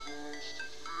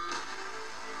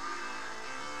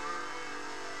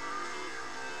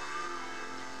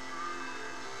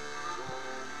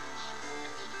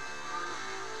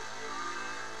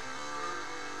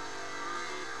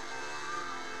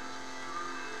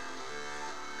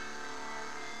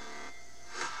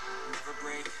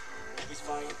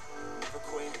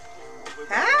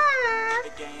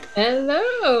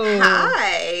Hello.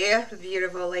 Hi,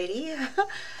 beautiful lady.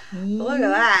 Look at How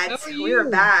that. are We're you?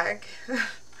 back.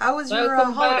 How was your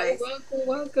Welcome back. holidays?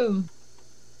 Welcome.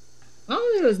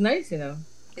 Oh, it was nice. Yeah,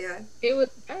 It was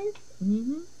nice.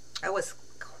 I was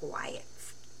quiet.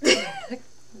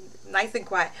 Nice and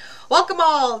quiet. Welcome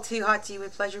all to Hot Tea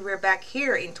with Pleasure. We're back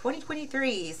here in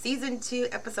 2023, Season 2,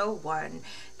 Episode 1.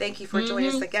 Thank you for joining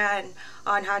us Mm-hmm. again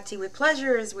on Hot Tea with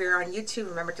Pleasures. We're on YouTube.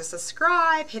 Remember to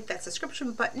subscribe, hit that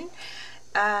subscription button.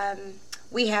 Um,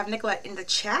 we have Nicolette in the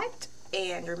chat.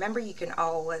 And remember, you can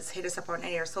always hit us up on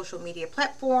any of our social media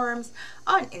platforms,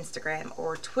 on Instagram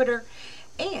or Twitter,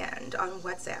 and on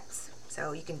WhatsApps.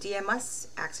 So you can DM us,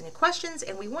 ask any questions,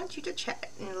 and we want you to chat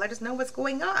and let us know what's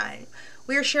going on.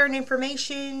 We are sharing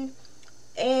information,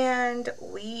 and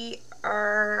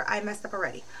I messed up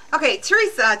already. Okay,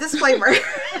 Teresa, disclaimer.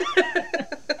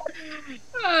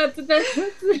 That's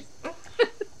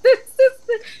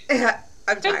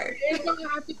I'm tired. I'm so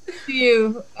happy to see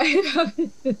you. I'm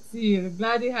happy to see you.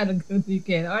 Glad you had a good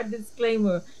weekend. Our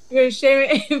disclaimer: we're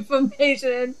sharing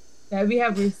information that we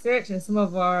have researched, and some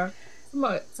of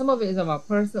it is of our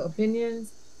personal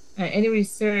opinions. And any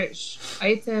research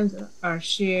items are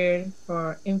shared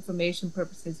for information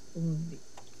purposes only.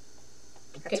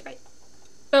 That's Okay. right.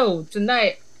 So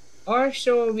tonight, our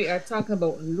show we are talking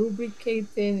about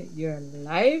lubricating your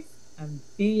life and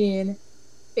being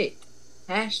fit.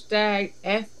 Hashtag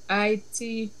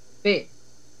FIT fit.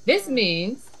 This Mm,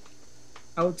 means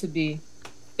how to be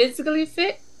physically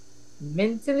fit,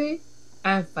 mentally,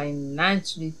 and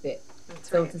financially fit. that's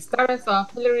So right. to start us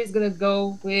off, Hillary is gonna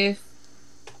go with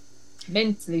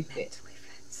mentally fit. Mentally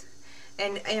fit.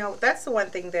 And that's the one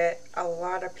thing that a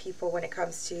lot of people, when it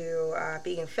comes to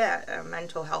being fit,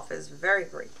 mental health is very,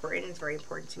 very important. It's very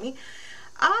important to me.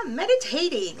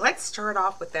 Meditating. Let's start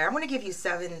off with that. I'm going to give you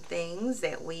 7 things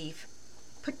that we've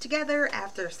put together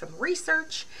after some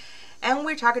research, and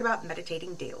we're talking about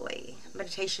meditating daily.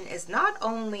 Meditation is not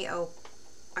only an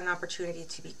opportunity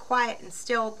to be quiet and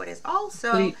still, but it's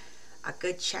also Sleep. a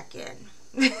good check-in.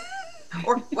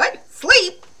 Or what?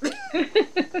 Sleep.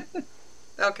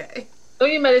 Okay.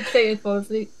 Don't you meditate and fall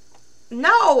asleep?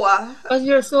 No. Because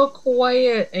you're so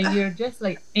quiet and you're just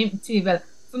like empty. But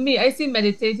for me, I see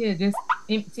meditating as just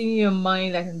emptying your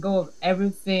mind, like and go of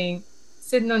everything,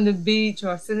 sitting on the beach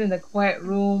or sitting in a quiet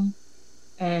room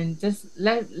and just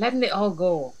letting it all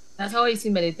go. That's how I see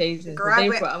meditation. So Girl,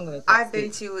 therefore, I'm gonna talk I've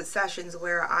been sleep. to sessions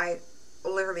where I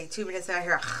literally 2 minutes out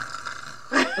here.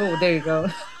 Oh, there you go.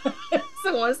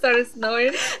 Someone started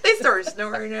snoring. They start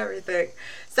snoring and everything.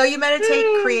 So you meditate,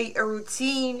 create a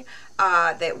routine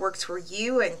that works for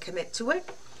you, and commit to it.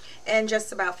 And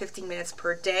just about 15 minutes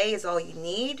per day is all you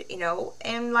need,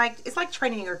 and like it's like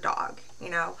training your dog,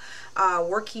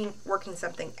 working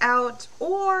something out,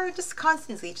 or just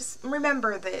constantly just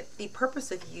remember that the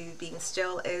purpose of you being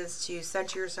still is to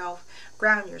center yourself,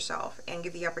 ground yourself, and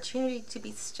give the opportunity to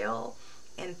be still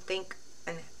and think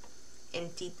in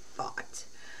deep thought.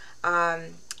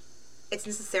 um, it's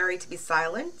necessary to be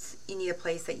silent. You need a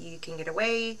place that you can get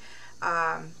away.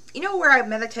 Where I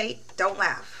meditate, don't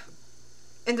laugh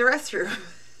in the restroom.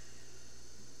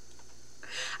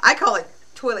 I call it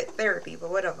toilet therapy, but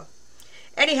whatever.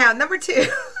 Anyhow, number 2.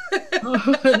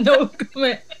 No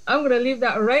comment. I'm gonna leave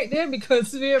that right there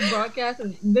because we are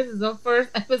broadcasting. This is our first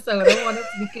episode. I don't want us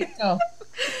to be kicked off.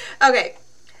 Okay,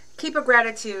 keep a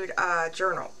gratitude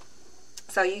journal.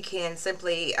 So you can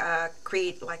simply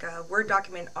create like a Word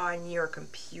document on your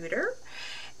computer,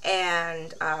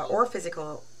 and or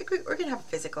physical. Or you can have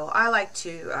physical. I like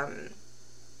to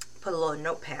put a little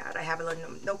notepad. I have a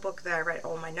little notebook that I write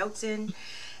all my notes in,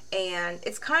 and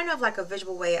it's kind of like a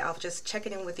visual way of just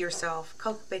checking in with yourself,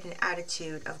 cultivating an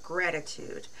attitude of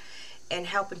gratitude, and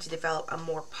helping to develop a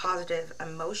more positive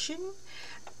emotion,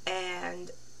 and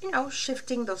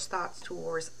shifting those thoughts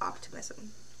towards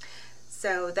optimism.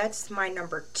 So that's my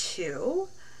number 2.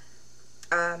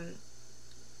 um,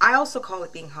 I also call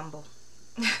it being humble.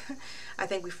 I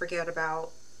think we forget about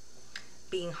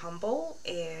being humble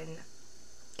in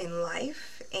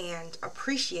life and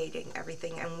appreciating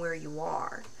everything and where you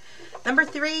are. Number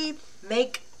 3,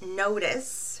 make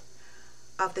notice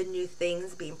of the new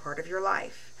things being part of your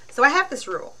life. So I have this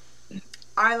rule.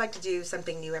 I like to do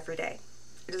something new every day.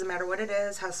 It doesn't matter what it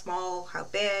is, how small, how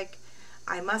big.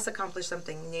 I must accomplish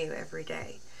something new every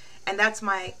day. And that's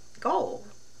my goal.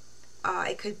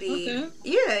 It could be, Okay.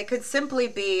 yeah, it could simply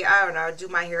be, I don't know, do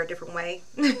my hair a different way,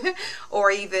 or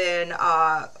even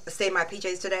stay in my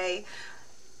PJs today.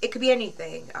 It could be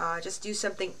anything. Just do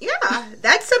something. Yeah,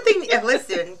 that's something.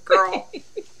 Listen, girl,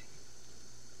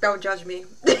 don't judge me.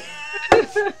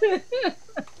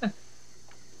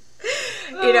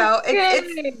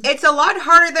 Okay. it's a lot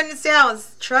harder than it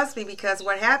sounds. Trust me, because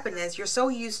what happened is you're so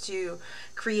used to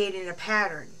creating a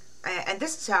pattern, and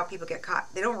this is how people get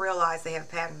caught. They don't realize they have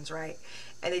patterns, right?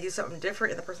 And they do something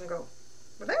different, and the person go,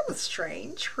 "Well, that was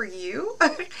strange for you,"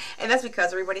 and that's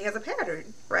because everybody has a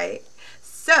pattern, right?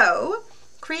 So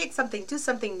create something, do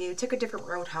something new, take a different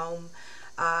road home.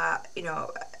 You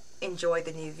know, enjoy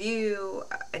the new view,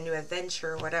 a new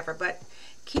adventure, whatever. But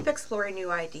keep exploring new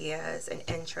ideas and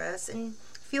interests and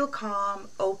feel calm,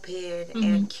 open, Mm-hmm.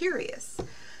 and curious.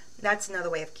 That's another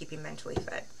way of keeping mentally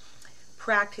fed.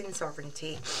 Practicing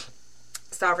sovereignty.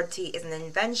 Sovereignty is an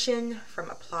invention from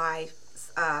applied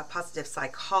positive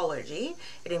psychology.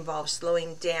 It involves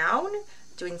slowing down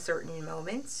during certain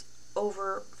moments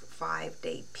over a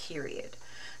 5-day period.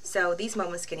 So these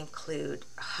moments can include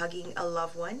hugging a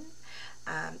loved one,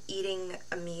 eating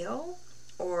a meal,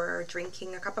 or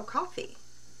drinking a cup of coffee.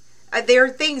 There are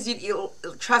things you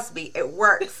trust me, it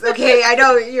works. Okay, I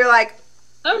know you're like,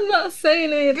 I'm not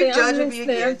saying anything. you're I'm judging me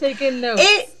listening. I'm again. taking notes.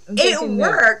 It I'm it taking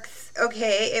notes. works.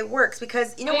 Okay, it works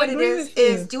because you know I what it agree with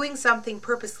is you. doing something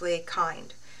purposely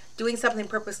kind, doing something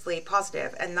purposely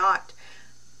positive, and not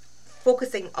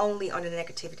focusing only on the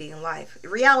negativity in life. The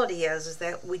reality is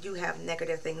that we do have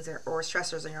negative things or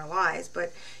stressors in our lives,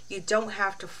 but you don't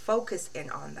have to focus in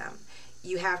on them.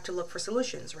 You have to look for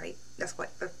solutions, right? That's what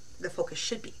the focus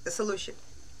should be, the solution.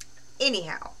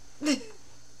 Anyhow,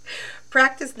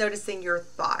 practice noticing your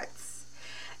thoughts.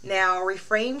 Now,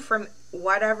 refrain from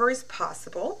whatever is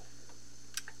possible.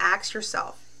 Ask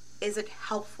yourself, is it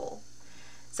helpful?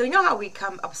 So, you know how we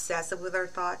become obsessive with our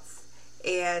thoughts?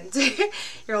 And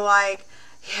you're like,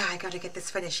 yeah, I gotta get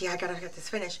this finished. Yeah, I gotta get this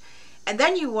finished. And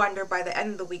then you wonder by the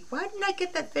end of the week, why didn't I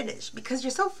get that finished? Because you're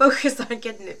so focused on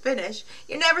getting it finished,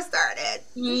 you never started.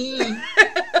 Mm.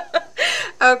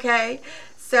 Okay,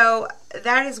 so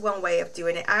that is one way of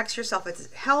doing it. Ask yourself, is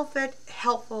it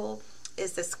helpful?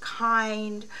 Is this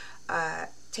kind?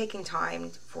 Taking time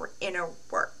for inner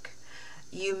work.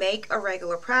 You make a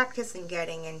regular practice in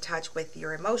getting in touch with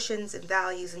your emotions and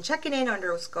values and checking in on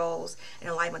those goals in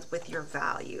alignment with your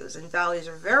values. And values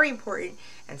are very important,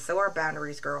 and so are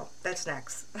boundaries, girl. That's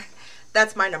next.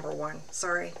 That's my number one.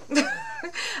 Sorry.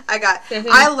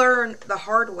 I learned the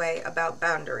hard way about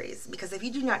boundaries because if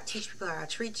you do not teach people how to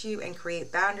treat you and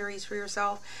create boundaries for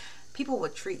yourself, people will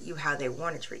treat you how they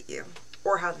want to treat you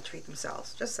or how they treat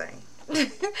themselves. Just saying.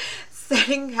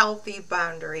 Setting healthy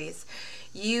boundaries.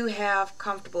 You have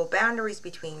comfortable boundaries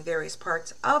between various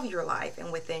parts of your life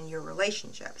and within your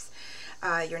relationships.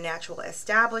 You're natural to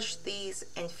establish these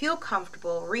and feel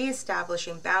comfortable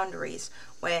reestablishing boundaries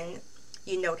when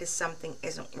you notice something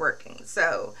isn't working.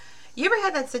 So, you ever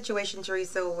had that situation,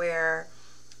 Teresa, where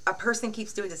a person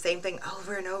keeps doing the same thing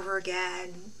over and over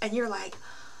again, and you're like,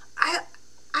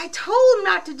 I told them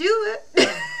not to do it,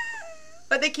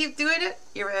 but they keep doing it?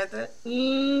 You ever had that?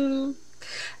 Mm.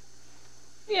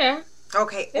 Yeah.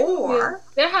 Okay, or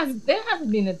there has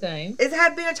been a time. it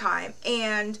had been a time,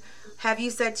 and have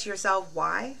you said to yourself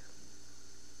why?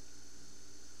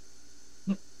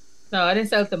 No, I didn't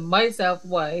say to myself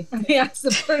why. I asked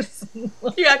the person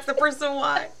why. You ask the person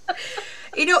why.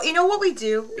 You know what we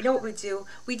do? You know what we do?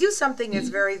 We do something that's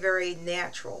very, very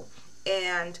natural,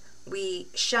 and we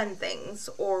shun things,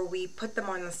 or we put them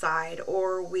on the side,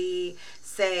 or we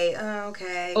say, oh,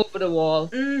 okay. Over the wall.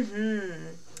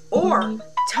 Mm-hmm. Or Mm.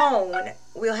 tone.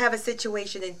 We'll have a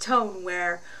situation in tone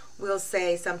where we'll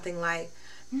say something like,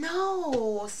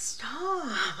 no,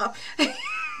 stop.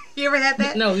 You ever had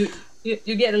that? No, you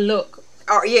get a look.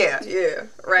 Oh, yeah, Get a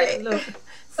right. look.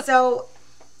 So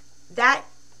that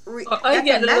I that's a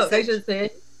get a look, I message, should say.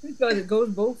 Because it goes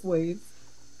both ways.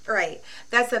 right?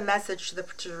 That's a message to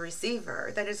the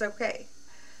receiver that is okay.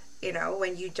 You know,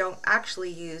 when you don't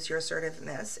actually use your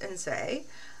assertiveness and say,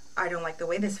 I don't like the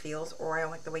way this feels, or I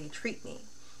don't like the way you treat me.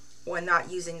 When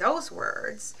not using those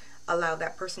words, allow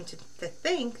that person to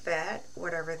think that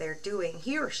whatever they're doing,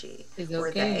 he or she It's or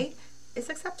okay. they, is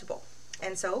acceptable.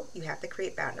 And so you have to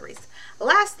create boundaries.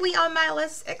 Lastly on my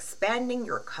list, expanding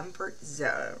your comfort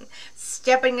zone.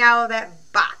 Stepping out of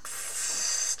that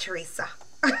box, Teresa.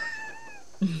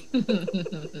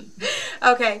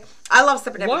 Okay, I love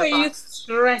stepping out of Why the are you box.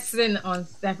 stressing on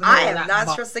stepping I out of am that not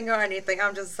box? stressing or anything.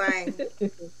 I'm just saying.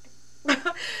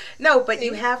 No, but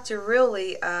you See? have to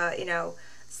really,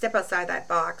 step outside that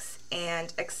box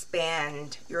and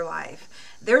expand your life.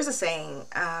 There's a saying,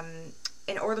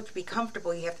 in order to be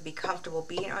comfortable, you have to be comfortable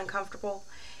being uncomfortable.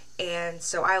 And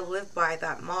so I live by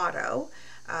that motto.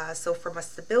 So from a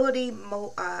stability,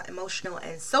 emotional,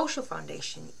 and social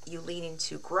foundation, you lean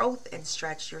into growth and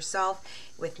stretch yourself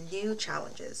with new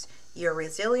challenges. You're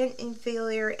resilient in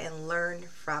failure and learn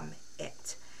from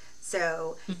it.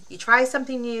 So you try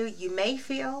something new, you may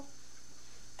fail.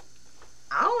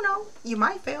 I don't know, you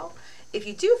might fail. If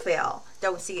you do fail,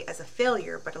 don't see it as a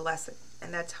failure, but a lesson.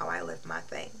 And that's how I live my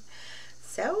thing.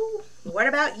 So, what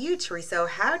about you, Teresa?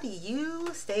 How do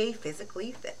you stay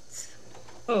physically fit?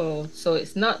 Oh, so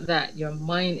it's not that your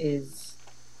mind is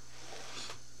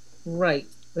right.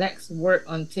 Let's work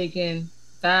on taking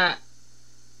that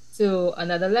to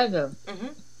another level, Mm-hmm.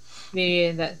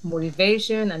 being that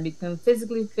motivation and become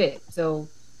physically fit. So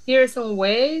here are some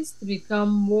ways to become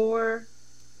more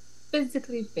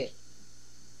physically fit.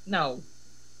 Now,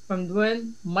 from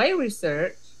doing my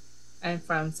research and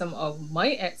from some of my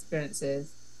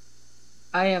experiences,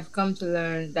 I have come to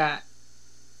learn that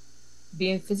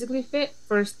being physically fit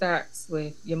first starts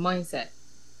with your mindset.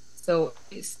 So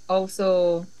it's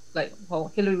also like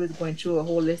how Hillary was going through a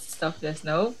whole list of stuff just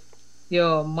now.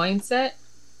 Your mindset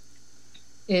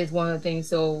is one of the things.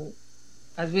 So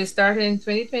as we start in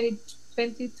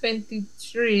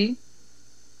 2023,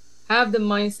 have the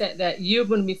mindset that you're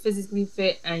going to be physically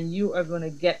fit and you are going to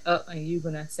get up and you're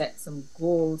going to set some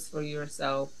goals for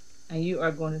yourself and you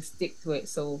are going to stick to it.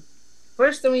 So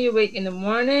first thing when you wake in the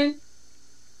morning,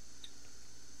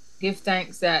 give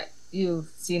thanks that you've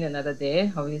seen another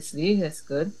day. Obviously, that's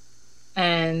good.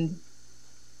 And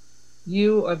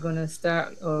you are going to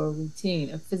start a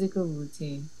routine, a physical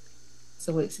routine.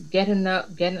 So it's getting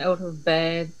up, getting out of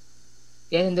bed,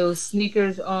 getting those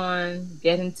sneakers on,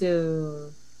 getting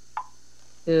to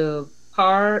the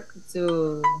park,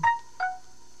 to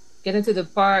getting to the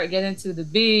park, getting to the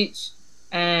beach,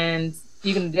 and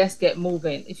you can just get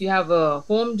moving. If you have a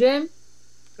home gym,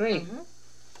 great. Mm-hmm.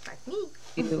 Like me.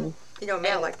 You You know,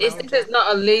 man, I and like my own it's gym.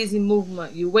 not a lazy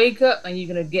movement. You wake up and you're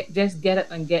gonna get up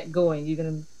and get going. You're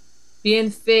gonna being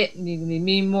fit. You're gonna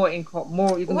be more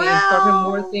more. You're gonna be incorporating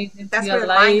more Well, things into that's your where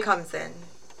the mind life. comes in.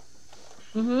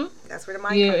 Mm-hmm. That's where the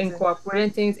mind You're comes in. incorporating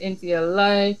things into your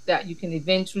life that you can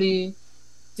eventually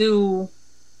do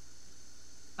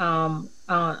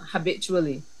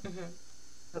habitually.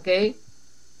 Mm-hmm. Okay,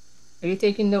 are you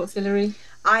taking notes, Hillary?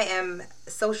 I am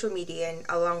social media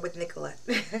along with Nicolette.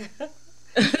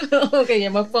 Okay, yeah,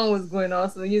 my phone was going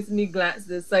off, so you see me glance to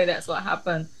the side. That's what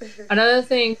happened. Another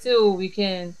thing too, we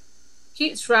can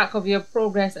keep track of your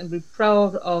progress and be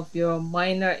proud of your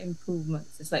minor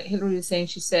improvements. It's like Hillary was saying;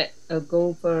 she set a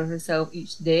goal for herself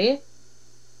each day.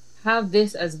 Have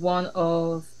this as one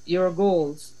of your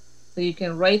goals. So you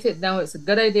can write it down. It's a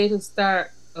good idea to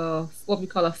start what we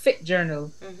call a fit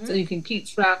journal. So Mm-hmm. you can keep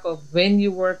track of when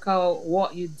you work out,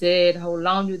 what you did, how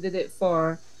long you did it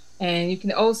for, and you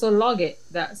can also log it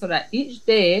that so that each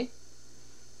day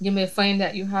you may find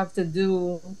that you have to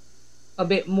do a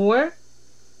bit more,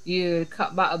 you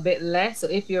cut back a bit less. So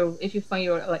if you find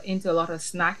you're like into a lot of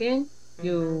snacking,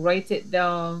 you Mm-hmm. write it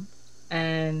down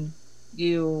and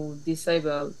you decide,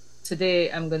 well,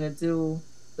 today I'm gonna do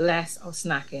less of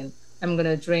snacking. I'm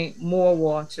gonna drink more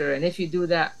water. And if you do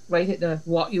that, write it down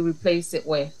what you replace it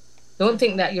with. Don't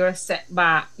think Mm-hmm. that you're a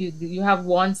setback. You have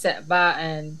one setback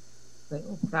and like,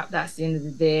 oh crap, that's the end of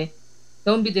the day.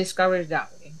 Don't be discouraged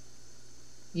that way.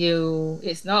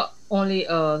 It's not only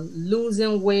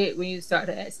losing weight when you start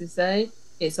to exercise,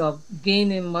 it's of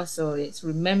gaining muscle. It's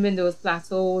remembering those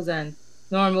plateaus and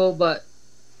normal, but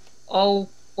all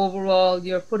overall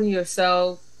you're putting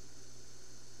yourself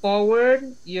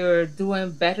forward, you're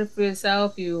doing better for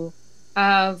yourself, you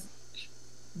have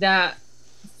that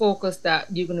focus that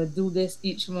you're gonna do this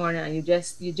each morning and you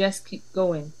just keep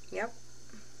going. Yep.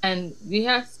 And we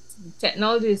have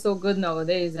technology is so good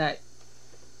nowadays that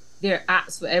there are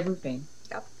apps for everything.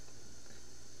 Yep.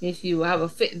 If you have a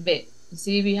Fitbit,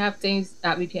 see we have things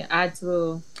that we can I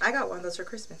got one of those for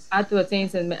Christmas. add to the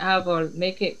things and have or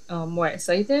make it more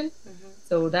exciting. Mm-hmm.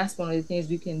 So that's one of the things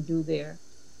we can do there.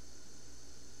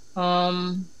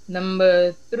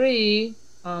 Number three,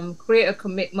 create a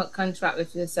commitment contract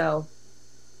with yourself.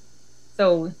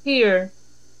 So here,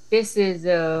 this is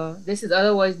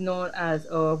otherwise known as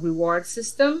a reward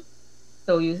system.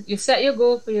 So you set your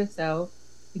goal for yourself,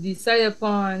 you decide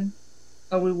upon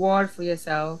a reward for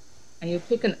yourself, and you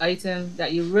pick an item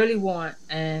that you really want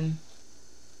and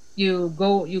you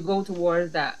go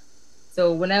towards that.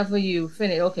 So whenever you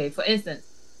finish, okay, for instance,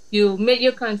 you make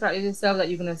your contract with yourself that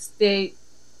you're gonna stay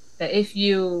that if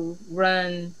you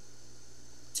run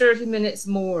 30 minutes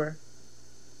more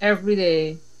every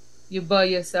day, you buy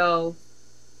yourself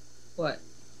what?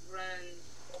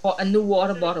 A new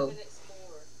water bottle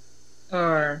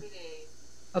or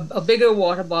a bigger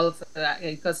water bottle for that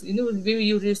because we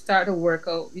usually start to work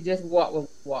out. You just walk with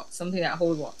what something that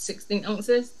holds what 16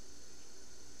 ounces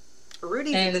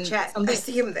Rudy's in the and chat. I something.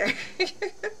 see him there.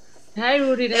 Hi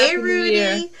Rudy, Hey, happy New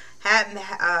Year. Rudy.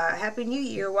 Happy New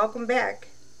Year. Welcome back.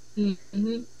 Hmm.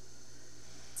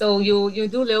 So you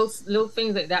do little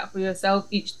things like that for yourself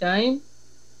each time,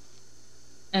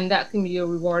 and that can be your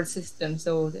reward system.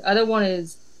 So the other one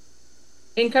is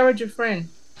encourage your friend.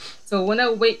 So when I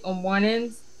wake on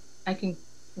mornings, I can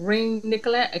ring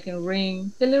Nicolette, I can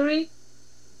ring Hillary,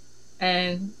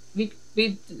 and we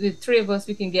the three of us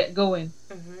we can get going.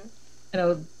 Hmm. You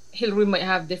know, Hillary might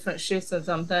have different shifts, so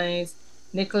sometimes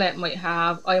Nicolette might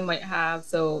have, I might have.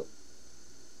 So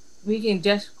we can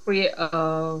just create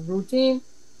a routine,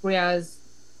 whereas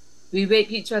we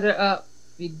wake each other up.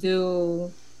 We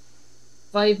do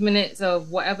 5 minutes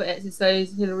of whatever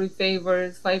exercise Hillary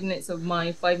favors, 5 minutes of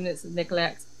mine, 5 minutes of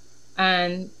Nicolette's,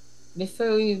 and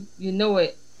before you know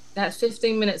it, that's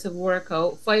 15 minutes of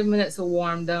workout, 5 minutes of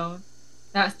warm down.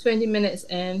 That's 20 minutes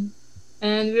in,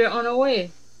 and we're on our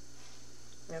way.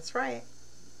 That's right.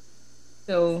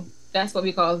 So that's what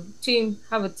we call team.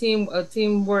 Have a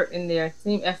teamwork in there,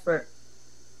 team effort.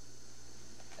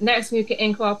 Next, we can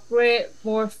incorporate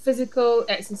more physical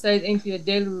exercise into your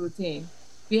daily routine.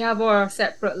 We have our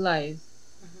separate lives.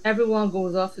 Everyone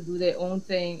goes off to do their own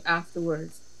thing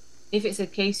afterwards. If it's a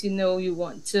case you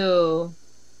want to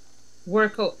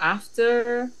work out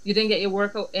after, you didn't get your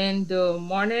workout in the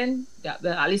morning, that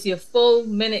at least your full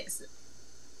minutes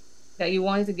that you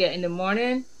wanted to get in the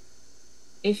morning.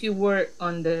 If you work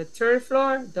on the third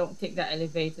floor, don't take that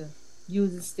elevator.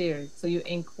 Use the stairs. So you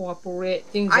incorporate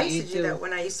things I that used you to do do. that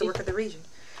when I used to If, work at the region.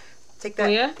 Take oh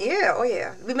that. yeah? Yeah. Oh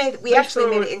yeah. We Which actually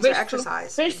made floor it into which floor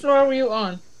exercise. which floor were you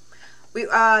on? We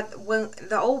when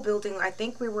the old building, I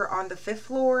think we were on the fifth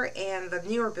floor, and the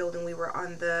newer building we were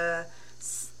on the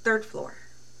third floor.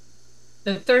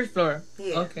 The third floor.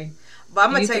 Yeah. Okay. But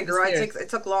I'm And gonna you tell you, took the girl, stairs. it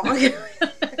took long.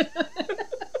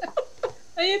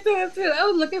 And you took the stairs. I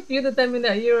was looking for you to tell me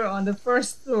that you were on the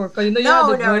first floor because you had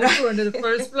No, the no, no. ground floor under the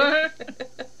first floor.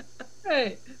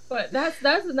 Right. But that's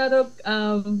another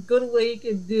good way you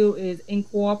can do is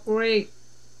incorporate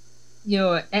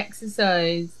your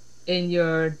exercise in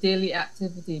your daily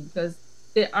activity because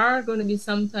there are going to be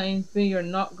some times when you're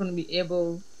not going to be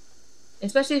able,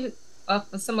 especially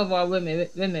for some of our women,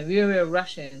 we're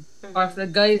rushing, or Hmm. for the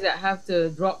guys that have to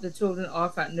drop the children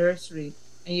off at nursery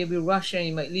and you'll be rushing,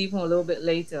 you might leave home a little bit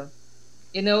later.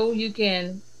 You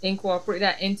can incorporate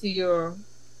that into your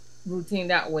routine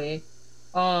that way.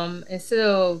 Instead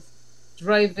of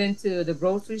driving to the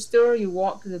grocery store, you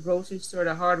walk to the grocery store,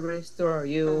 the hardware store,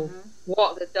 you Hmm.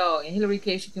 walk the dog. In Hillary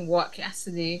case, you can walk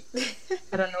Cassidy.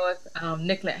 I don't know if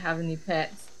Nicolette have any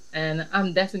pets, and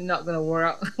I'm definitely not gonna wear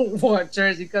out walk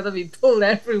Jersey because I'll be pulled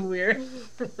everywhere.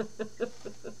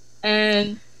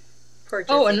 And Poor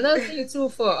oh, Jersey. another thing too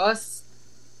for us,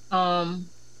 um,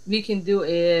 we can do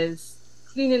is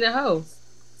cleaning the house.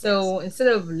 Yes. So instead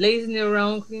of lazing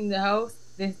around cleaning the house,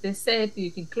 they say if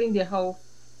you can clean the house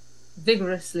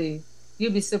vigorously,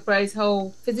 you'll be surprised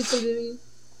how physically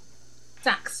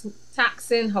tax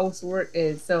taxing housework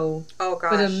is. So Oh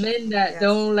for the gosh. men that Yes.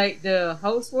 don't like the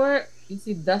housework, you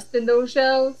see dusting those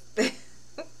shelves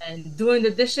and doing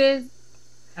the dishes.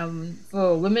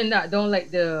 For women that don't like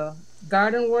the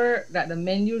garden work that the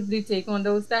men usually take on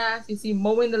those tasks, you see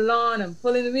mowing the lawn and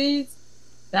pulling weeds.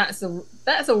 That's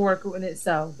a workout in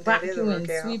itself. That is a Vacuuming,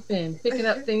 workout. sweeping, picking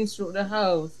up things through the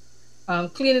house,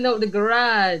 cleaning out the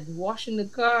garage, washing the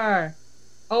car.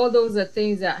 All those are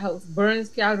things that helps burns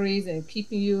calories and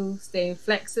keeping you staying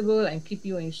flexible and keep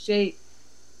you in shape.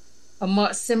 A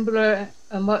much simpler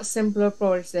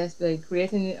process by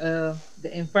creating the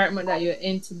environment that you're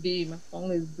in to be. My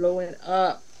phone is blowing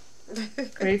up.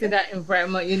 Creating that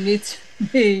environment you need to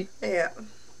be Yeah.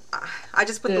 I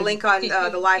just put the to link on keep you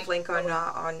the live keep link on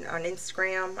going. on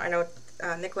Instagram. I know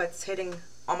Nicolette's hitting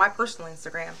on my personal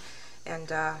Instagram and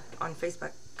on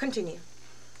Facebook. Continue.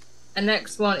 The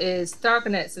next one is start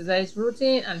an exercise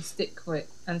routine and stick to it.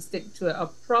 A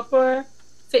proper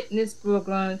fitness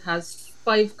program has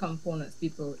 5 components,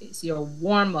 people. It's your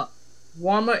warm up.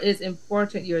 Warm up is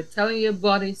important. You're telling your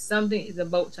body something is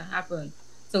about to happen.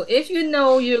 So if you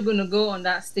know you're gonna go on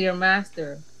that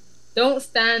stairmaster, don't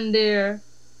stand there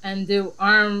and do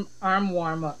arm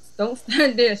warm ups. Don't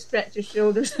stand there, stretch your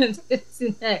shoulders and twist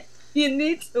your neck. You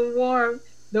need to warm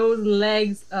those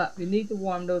legs up. You need to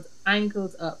warm those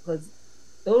ankles up because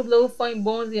those little fine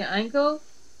bones in your ankle,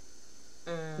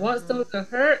 once Hmm. those are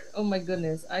hurt, oh my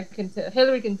goodness, I can tell.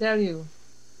 Hillary can tell you.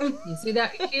 You see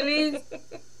that Achilles?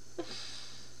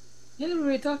 Hillary,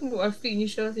 we're talking about our feet and you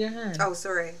show us your hand. Oh,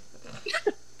 sorry.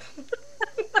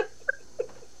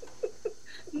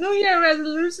 New Year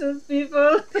resolutions,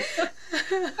 people. As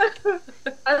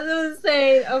I was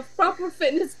saying, a proper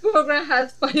fitness program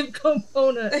has 5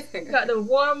 components. You got the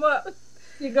warm up,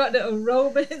 You got the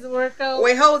aerobics workout.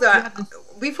 Wait, hold You on. have to.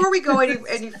 Before we go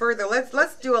any further,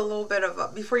 let's do a little bit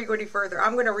of before you go any further.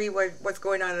 I'm gonna read what's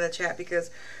going on in the chat because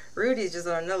Rudy's just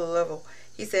on another level.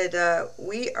 He said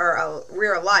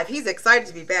we're alive. He's excited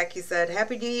to be back. He said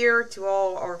Happy New Year to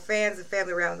all our fans and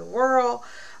family around the world.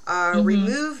 Mm-hmm.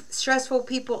 Remove stressful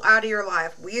people out of your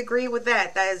life. We agree with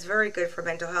that. That is very good for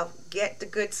mental health. Get the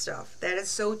good stuff. That is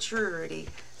so true, Rudy.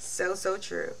 So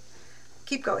true.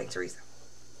 Keep going, Teresa.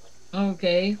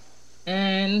 Okay.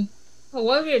 And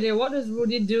while we're there, what does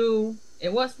Rudy do?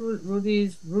 And what's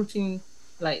Rudy's routine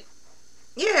like?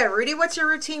 Yeah, Rudy, what's your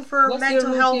routine for What's your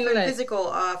mental health routine and like?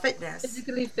 physical fitness?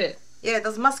 Physically fit, Yeah,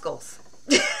 those muscles.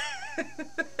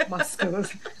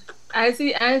 muscles. I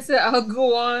see answer. I'll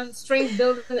go on. Strength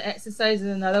building exercise is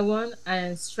another one,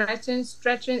 and stretching.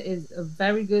 Stretching is a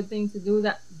very good thing to do.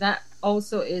 That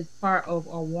also is part of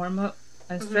our warm up.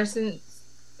 And Hmm. stretching.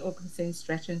 Oh, I'm saying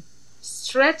stretching.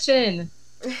 Stretching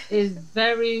is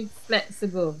very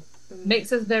flexible.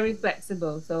 Makes us very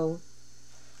flexible. So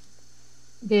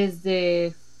there's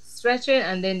the stretching,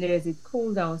 and then there's the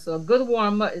cool down. So a good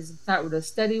warm up is to start with a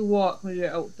steady walk when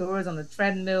you're outdoors on the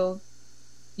treadmill.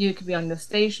 You could be on the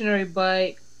stationary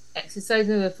bike,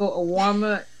 exercising before a warm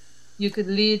up. You could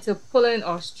lead to pulling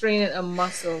or straining a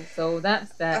muscle. So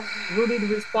that's that. Rudy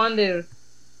responded,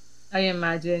 I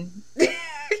imagine.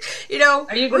 You know,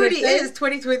 Are you gonna Rudy say? is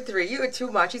 2023. You are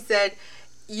too much. He said,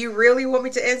 "You really want me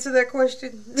to answer that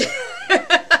question?"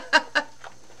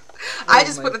 I Oh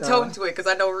just my put a tone god. to it because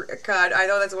I know, God, I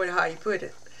know that's how you put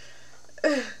it.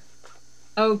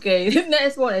 Okay, the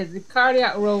next one is the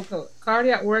cardiac workout.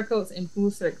 Cardiac workouts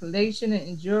improve circulation and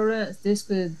endurance. This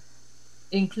could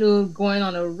include going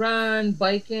on a run,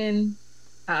 biking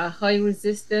at a high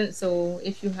resistance. So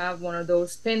if you have one of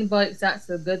those spin bikes, that's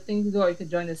a good thing to do. Or you could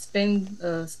join a spin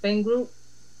group,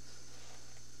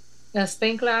 a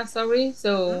spin class. Sorry. Hmm.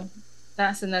 So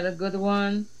that's another good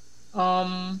one.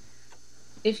 Um,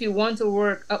 if you want to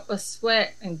work up a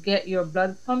sweat and get your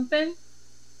blood pumping,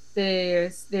 they're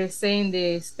saying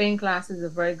the spin class is a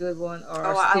very good one, or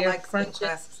Oh, I stair like spin crunching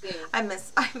classes. machine.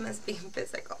 I miss being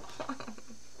physical.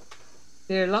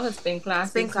 There are a lot of spin Spin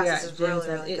classes here classes at is gyms, really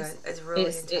and really good. It's really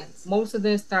it intense. most of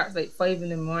them starts like 5 in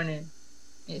the morning.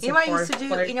 It's You know a what I used to do?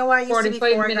 You know what I used to 45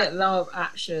 before I got minute long of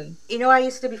action. You know what I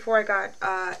used to before I got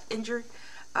injured?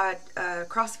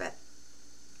 CrossFit.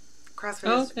 CrossFit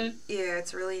Oh, is okay. yeah,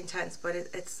 it's really intense, but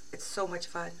it's so much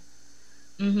fun.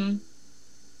 Mm-hmm.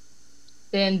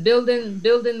 Then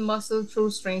building muscle through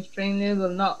strength training will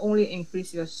not only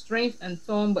increase your strength and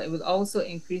tone, but it will also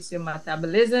increase your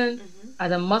metabolism. Hmm.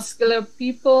 As a muscular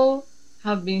people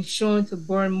have been shown to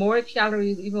burn more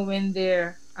calories even when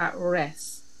they're at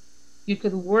rest. You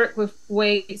could work with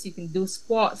weights, you can do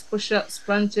squats, push ups,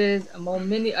 crunches, among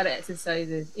many other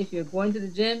exercises. If you're going to the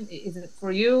gym, it isn't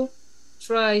for you.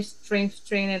 Try strength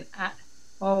training at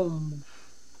home.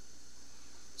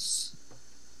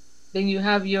 Then you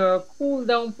have your cool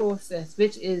down process,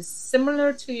 which is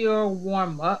similar to your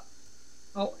warm up.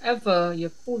 However,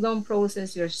 your cool down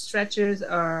process, your stretches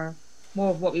are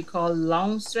more of what we call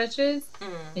long stretches,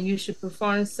 Mm, and you should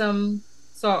perform some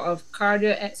sort of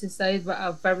cardio exercise but at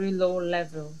a very low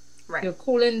level. right. Your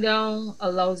cooling down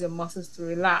allows your muscles to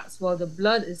relax while the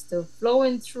blood is still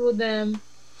flowing through them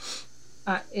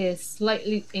at a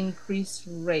slightly increased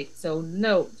rate. So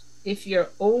note, if you're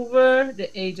over the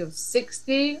age of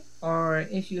 60 or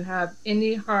if you have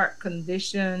any heart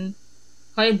condition,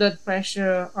 high blood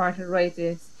pressure,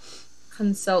 arthritis,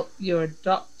 consult your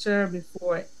doctor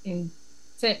before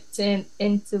attempting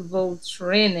interval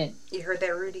training. You heard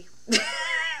that, Rudy?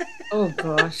 Oh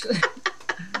gosh.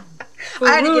 I For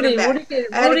had to get him Rudy, back.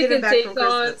 I had to Rudy get him can back from take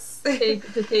on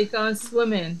Christmas. take on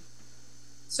swimming.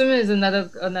 Swimming is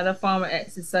another form of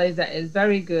exercise that is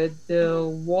very good. The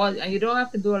Hmm. water, and you don't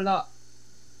have to do a lot.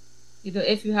 You know,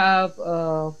 if you have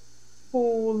a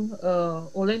pool,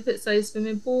 Olympic sized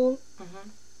swimming pool, Hmm.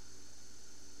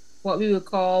 what we would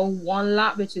call one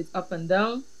lap, which is up and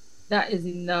down, that is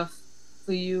enough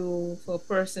for a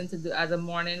person to do as a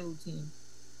morning routine.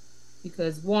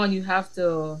 Because one, you have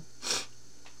to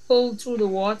pull through the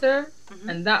water, Hmm.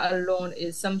 and that alone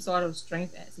is some sort of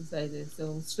strength exercises.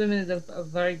 So swimming is a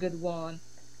very good one.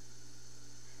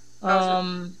 Oh, so,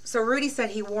 Um, so Rudy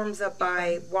said he warms up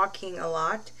by walking a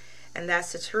lot, and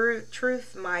that's the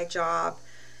truth. My job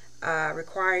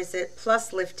requires it.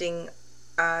 Plus, lifting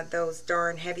those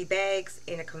darn heavy bags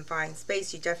in a confined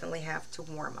space, you definitely have to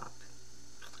warm up.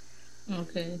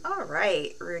 okay. All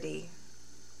right, Rudy.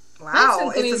 That's Wow,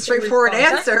 simple it's a to straightforward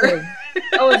respond. That's answer. good.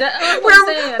 Oh, that's what I'm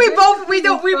saying. We That's both simple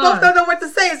to we both don't respond. know what to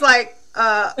say. It's like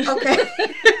okay.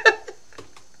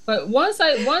 But once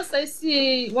I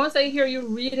hear you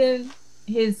reading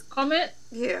his comment,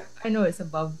 Yeah. I know it's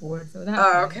above board, so that's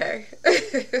Oh, nice. okay.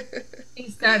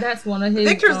 That's one of his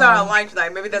Victor's not online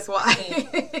tonight. Maybe that's why.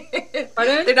 yeah.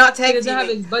 Pardon? They're not He tag doesn't have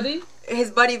teaming. his buddy?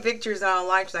 His buddy Victor's not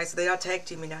online tonight, so they're not tag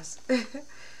teaming us.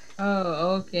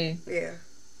 Oh, okay. Yeah.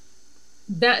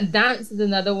 That dance is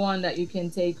another one that you can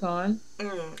take on.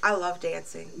 I love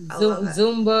dancing. I love it.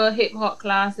 Zumba, hip hop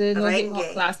classes. No, hip hop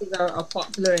Merengue. classes are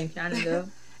popular in Canada.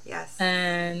 Yes.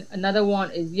 And another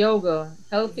one is yoga,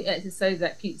 healthy exercise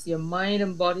that keeps your mind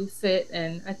and body fit.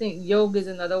 And I think yoga is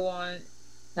another one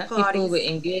that people will Pilates.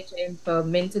 engage in for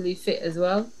mentally fit as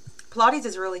well. Pilates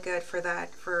is really good for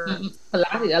that. Pilates, I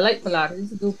like Yeah. Pilates. I used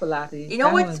to do Pilates. You know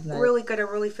That what's one's nice. really good, a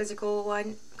really physical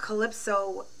one?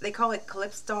 Calypso. They call it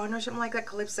Calypston or something like that.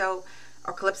 Calypso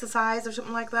or Calypsicize or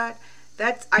something like that.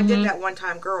 That's I did Hmm. that one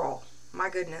time, girl. My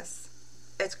goodness,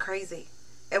 it's crazy.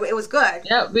 It was good.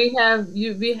 Yeah, we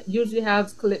usually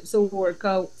have Calypso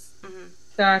workouts Hmm.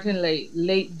 starting like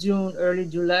late June, early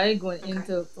July, going Okay.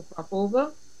 into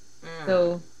October. Mm.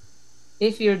 So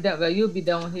if you're down, well, you'll be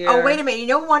down Oh, wait here a minute. You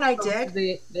know one I close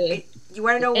to did? You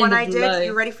want to the know one end of I did? You July.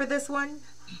 ready for this one?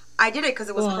 I did it because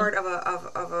it Go was on. part of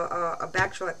a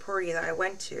bachelorette party that I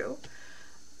went to.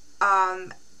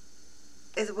 Um,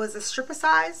 it was a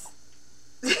stripper-size.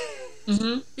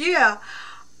 Mm-hmm. Yeah.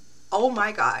 Oh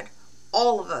my God.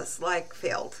 All of us like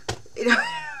failed. You know,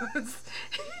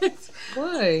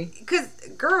 Why? because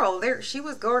girl, there she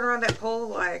was going around that pole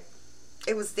like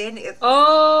it was standing.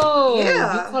 Oh, you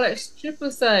Yeah, call it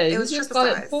stripper size. it We was just stripper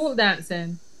call it size. pole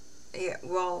dancing. Yeah,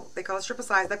 well, they call it stripper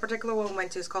size. That particular one we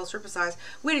went to is called stripper size.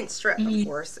 We didn't strip, of Hmm.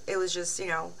 course. It was just,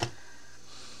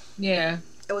 Yeah.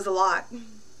 it was a lot.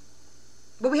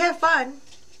 But we had fun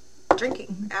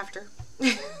drinking after.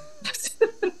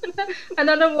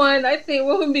 Another one, I think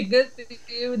what would be good for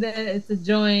you then is to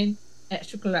join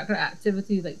extracurricular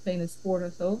activities like playing a sport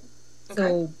or so. Okay.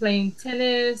 So playing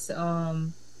tennis,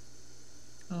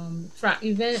 track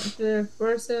events with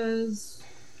persons,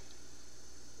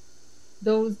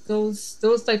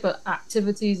 those type of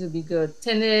activities would be good.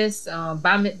 Tennis,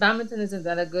 badminton is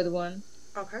another good one.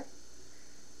 Okay.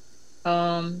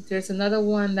 There's another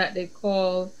one that they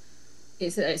call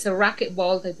it's a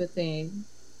racquetball type of thing.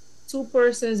 Two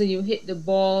persons and you hit the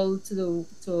ball to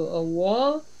a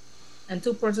wall, and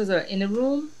two persons are in a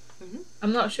room. Hmm.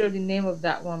 I'm not sure the name of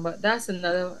that one, but that's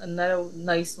another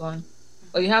nice one.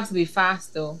 But you have to be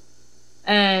fast though.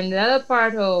 And the other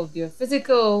part of your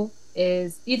physical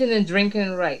is eating and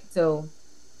drinking right. So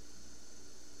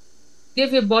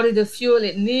give your body the fuel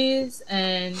it needs,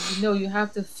 and you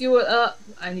have to fuel up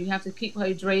and you have to keep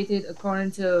hydrated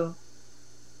according to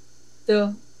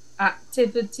the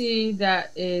activity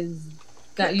that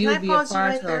Can you'll I be a pause you part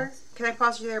right of. there? Can I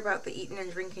pause you there about the eating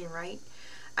and drinking right?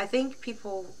 I think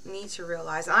people need to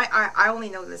realize, I only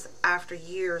know this after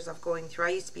years of going through. I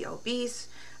used to be obese.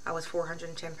 I was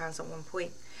 410 pounds at one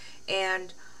point.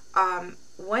 And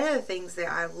one of the things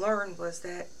that I learned was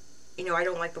that, I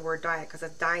don't like the word diet because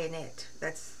it's dying it.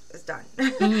 It's done. I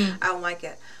Hmm. don't like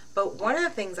it. But one of the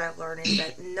things I've learned is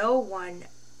that no one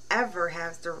ever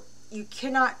you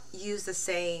cannot use the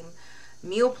same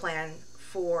meal plan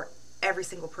for every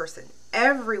single person.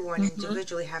 Everyone Hmm.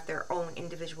 individually have their own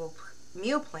individual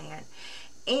meal plan,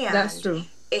 That's and true.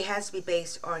 it has to be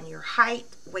based on your height,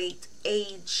 weight,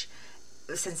 age,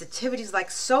 sensitivities, like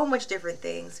so much different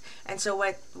things. And so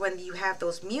when you have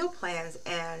those meal plans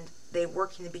and they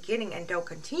work in the beginning and don't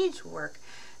continue to work,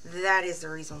 that is the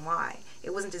reason why it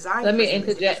wasn't designed Let for me you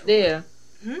interject individually. there.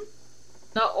 Hmm?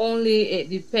 Not only it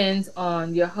depends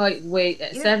on your height, weight, Yeah.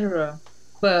 etc.,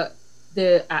 but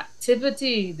the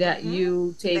activity that Hmm.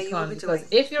 you That take you will on. be Because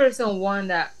doing. if you're someone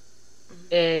that Hmm.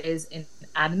 is in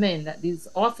admin, that does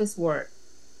office work,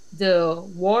 the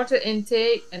water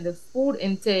intake and the food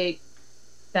intake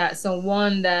that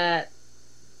someone that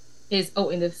is out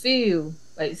in the field,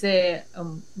 like say a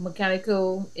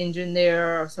mechanical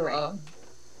engineer or so,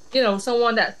 Right.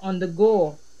 someone that's on the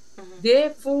go, Hmm. their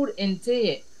food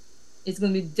intake is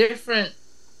going to be different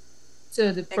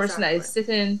to the person that Exactly. is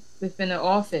sitting within an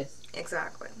office.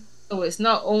 Exactly. So it's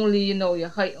not only, your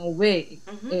height and weight.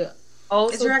 Hmm. It It's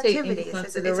also your take into activities. It's a lot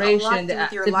consideration to the do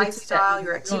with your activity that lifestyle, your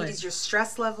you're doing. activities, your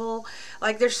stress level.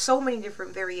 Like there's so many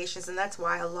different variations, and that's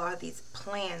why a lot of these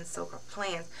so-called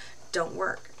plans, don't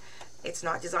work. It's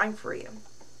not designed for you.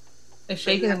 A But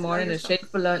shake you in the have to know morning, a yourself. shake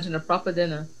for lunch, and a proper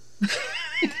dinner.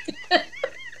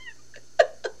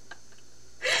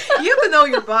 You have to know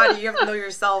your body. You have to know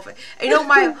yourself. And,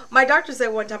 my doctor said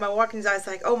one time I walked in his eyes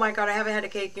like, "Oh my God, I haven't had a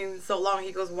cake in so long."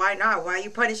 He goes, "Why not? Why are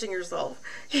you punishing yourself?"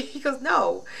 He goes,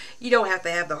 "No, you don't have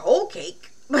to have the whole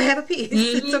cake." but have a piece.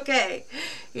 It's Hmm. okay,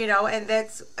 and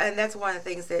that's one of the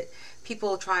things that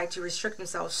people try to restrict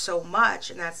themselves so much,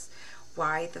 and that's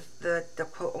why the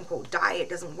quote unquote diet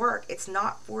doesn't work. It's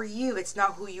not for you. It's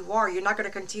not who you are. You're not going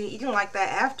to continue eating like that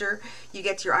after you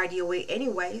get to your ideal weight,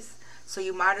 anyways. So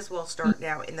you might as well start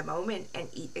now in the moment and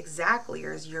eat exactly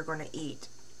as you're going to eat,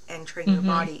 and train your Hmm.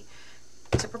 body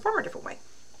to perform a different way.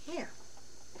 Yeah.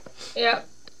 Yep.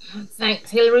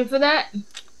 Thanks, Hillary, for that.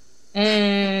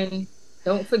 And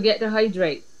don't forget to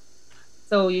hydrate.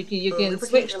 So you can Lubricate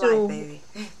switch your life, to baby.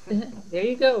 there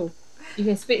you go. You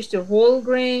can switch to whole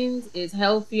grains. It's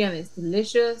healthy and it's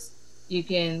delicious. You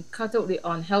can cut out the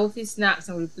unhealthy snacks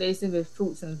and replace them with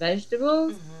fruits and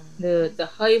vegetables. The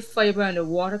high fiber and the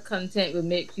water content will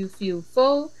make you feel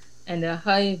full, and the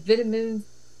high vitamins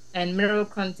and mineral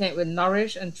content will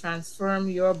nourish and transform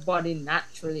your body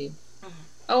naturally.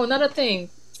 Oh, another thing,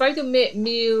 try to make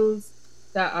meals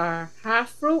that are half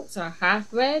fruits or half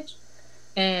veg,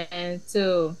 and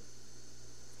to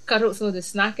cut out some of the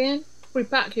snacking.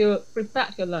 Prepack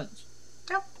your lunch.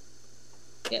 Yep.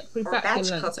 Yeah, Or prepack your batch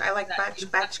lunch cook. so I like that you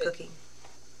have batch it. cooking.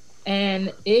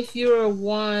 And if you're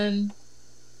one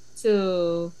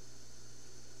to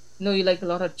know you like a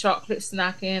lot of chocolate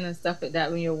snacking and stuff like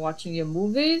that when you're watching your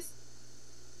movies,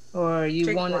 or you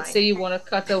Drink want to wine. say you want to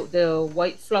cut out the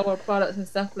white flour products and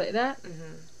stuff like that,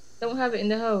 don't have it in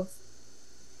the house.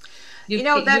 You You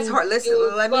know can that's you hard. Listen,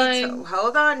 you'll let me find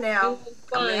hold on now. you'll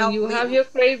I'm gonna find help you me. have your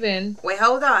craving. Wait,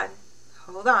 hold on.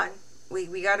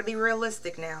 We got to be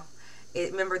realistic now.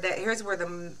 Remember that here's where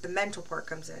the mental part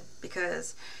comes in,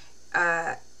 because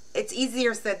uh, it's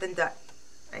easier said than done.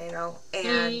 And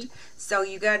Mm, so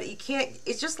you can't.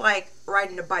 It's just like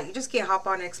riding a bike. You just can't hop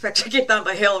on and expect to get down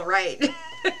the hill, right?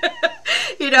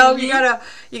 You mm-hmm.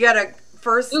 gotta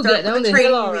first You'll get start with the down the hill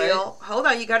training all right. wheel. Hold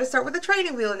on, you gotta start with the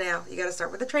training wheel now. You gotta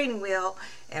start with the training wheel,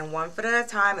 and one foot at a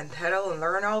time, and pedal and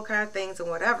learn all kind of things and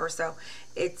whatever. So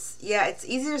it's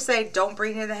easy to say don't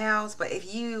bring it in the house, but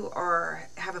if you are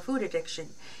have a food addiction,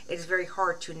 it is very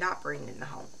hard to not bring it in the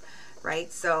home,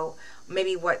 right? So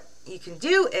maybe what you can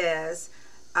do is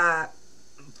uh,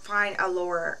 find a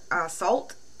lower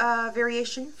salt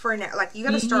variation for like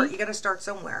Mm-hmm. you gotta start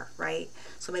somewhere, right?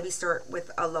 So maybe start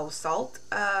with a low salt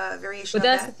variation But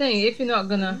of that's the that. thing. If you're not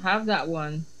gonna Hmm. have that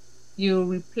one, you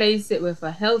replace it with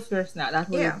a healthier snack. That's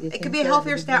what Yeah, they it could can be a say at the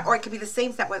healthier snack, or beginning. it could be the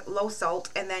same snack with low salt,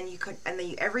 and then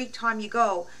every time you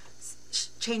go,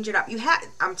 change it up.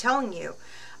 I'm telling you,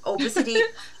 obesity.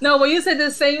 No, when you said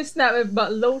the same snack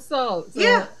but low salt,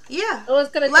 Yeah, so yeah. I was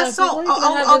gonna Less tell people salt. you're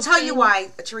gonna have I'll the tell you same why,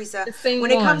 Teresa. the same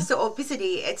When it comes one. to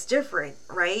obesity, it's different,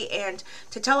 right? And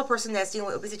to tell a person that's dealing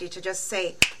with obesity to just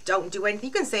say, don't do anything,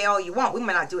 you can say all you want. We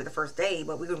might not do it the first day,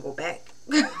 but we're going to go back.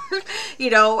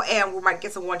 And we might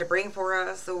get someone to bring for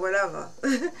us or whatever.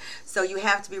 So you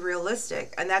have to be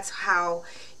realistic. And that's how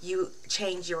you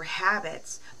change your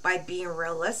habits, by being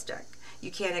realistic.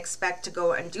 You can't expect to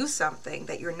go and do something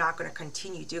that you're not going to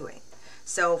continue doing.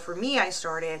 So for me, I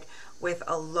started with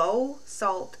a low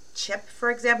salt chip. For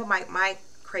example, my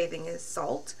craving is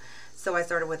salt. So I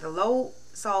started with a low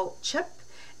salt chip,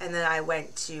 and then I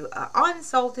went to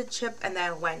unsalted chip, and then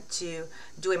I went to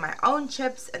doing my own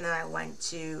chips, and then I went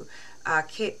to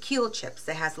keel chips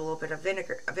that has a little bit of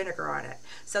vinegar on it.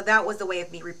 So that was the way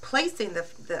of me replacing the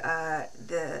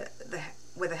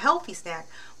with a healthy snack,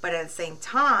 but at the same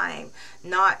time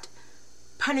not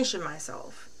punishing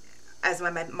myself as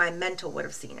my mental would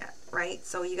have seen it, right?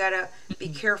 So you gotta be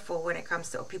Mhm. careful when it comes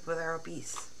to people that are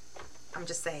obese. I'm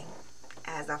just saying,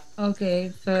 as a Okay,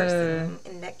 for person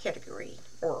in that category,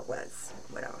 or was,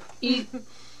 whatever.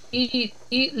 eat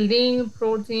eat lean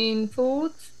protein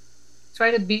foods.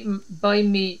 Try to buy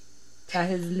meat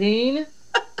that is lean,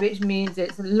 which means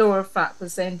it's lower fat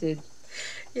percentage.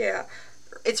 Yeah,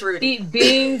 it's Rudy. Eat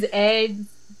beans, eggs.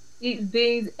 Eat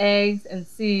beans, eggs, and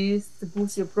seeds to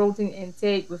boost your protein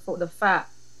intake without the fat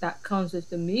that comes with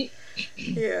the meat.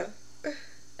 Yeah.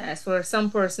 As for some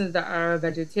persons that are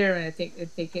vegetarian, I think they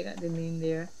take it that they mean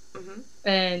there. Hmm.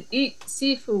 And eat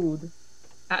seafood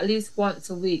at least once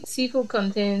a week. Seafood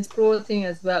contains protein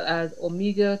as well as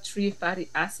omega-3 fatty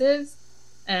acids.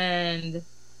 And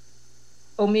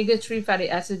omega-3 fatty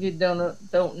acids, you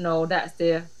don't know, that's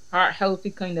the heart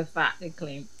healthy kind of fat they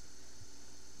claim.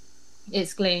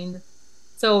 It's claimed.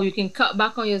 So you can cut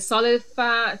back on your solid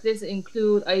fats. This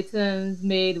include items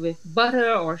made with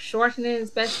butter or shortening,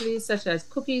 especially such as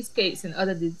cookies, cakes, and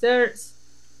other desserts.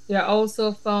 They are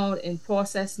also found in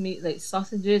processed meat like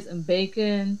sausages and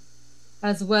bacon,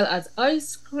 as well as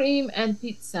ice cream and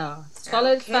pizza.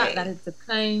 Solid fat, that Okay. is the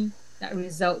kind that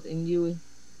results in you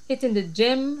hitting the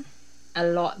gym a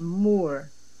lot more.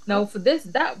 Oh, Now, for this,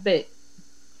 that bit,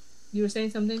 You were saying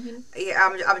something, Henry? Yeah,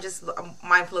 I'm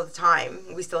mindful of the time.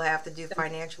 We still have to do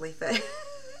financially fit.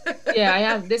 Yeah, I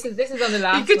have. This is on the You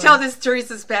last could tell one. this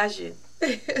Teresa's passion.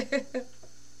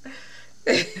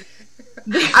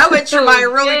 I went through mine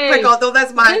really quick, Okay, although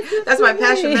listen that's to my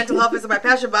passion. me. Mental health is my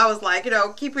passion, but I was like,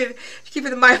 keeping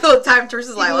the mindful of time.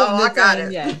 Teresa's like, People oh, of the I got time,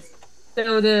 it. yes.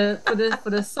 So for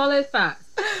the solid facts.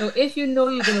 So if you know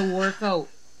you're gonna work out,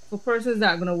 for persons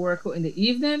that are gonna work out in the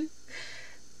evening,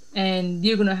 and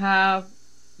you're gonna have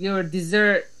your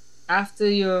dessert after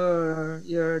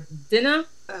your dinner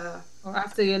Uh, or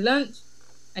after your lunch,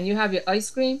 and you have your ice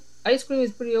cream. Ice cream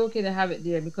is pretty okay to have it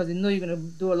there because you know you're gonna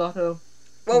do a lot of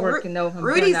well, working out and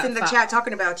burn Rudy's that in the fat chat off.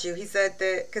 talking about you. He said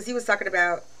that because he was talking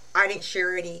about I didn't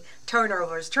share any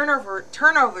turnovers.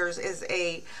 Turnovers is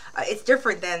it's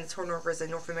different than turnovers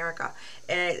in North America,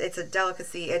 and it's a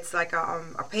delicacy. It's like a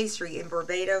pastry in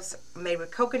Barbados made with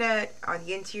coconut on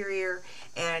the interior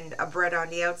and a bread on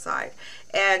the outside.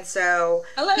 And so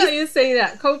I like how he's you say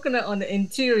that coconut on the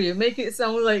interior, make it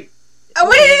sound like oh,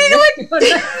 what like are you you're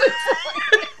doing?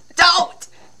 Don't.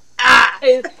 Ah.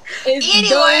 it's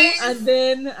dough Anyways. and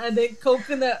then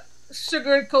coconut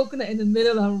sugar coconut in the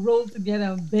middle and rolled together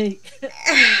and bake.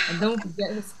 And don't forget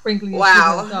to sprinkle your sugar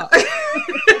on Wow. top.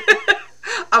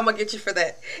 I'm gonna get you for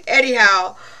that.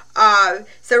 Anyhow,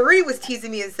 so Rudy was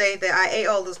teasing me and saying that I ate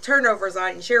all those turnovers.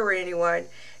 I didn't share with anyone,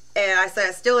 and I said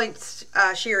I still ain't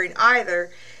sharing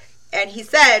either. And he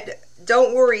said,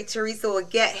 "Don't worry, Teresa will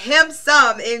get him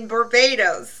some in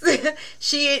Barbados." And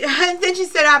then she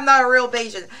said, "I'm not a real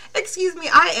Bayesian." Excuse me,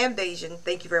 I am Bayesian.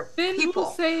 Thank you for Then who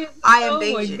people. say it? I am Oh my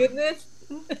Bayesian. goodness.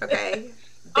 Okay,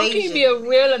 How can you be Bayesian. a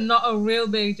real and not a real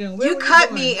Beijing? Where You were you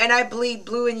cut me born? and I bleed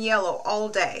blue and yellow all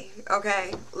day.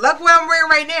 Okay, look what I'm wearing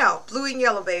right now, blue and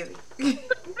yellow, baby.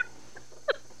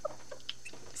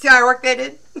 See how I worked that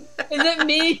in? Is it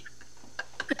me?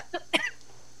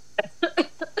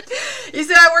 You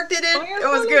see how I worked it Oh, in? you're It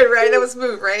was telling good, right? That me. was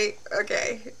smooth, right?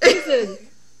 Okay. Listen,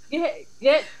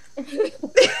 get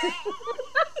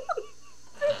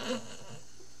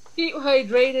keep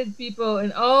hydrated, people,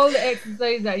 and all the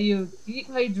exercise that you keep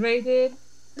hydrated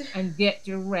and get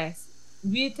your rest.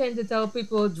 We tend to tell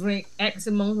people drink X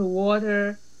amount of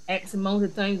water, X amount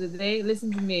of times a day.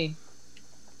 Listen to me.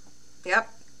 Yep.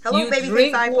 Hello, You babyface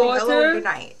drink iPhone. Hello, good water.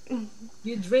 night.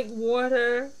 You drink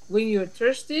water when you're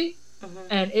thirsty, Hmm.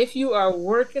 and if you are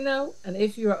working out, and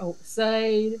if you're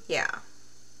outside, Yeah.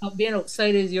 being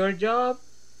outside is your job,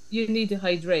 you need to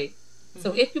hydrate.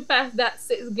 So Hmm. if you pass that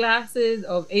 6 glasses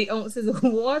of 8 ounces of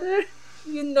water,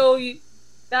 you know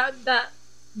that that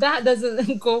that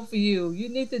doesn't go for you. You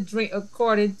need to drink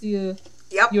according to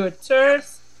Yep. your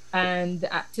thirst and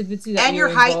the activity that And you're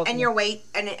your height involved and in. your weight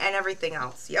and everything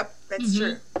else. Yep, that's Hmm.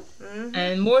 true. Hmm.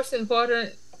 And most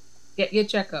important, get your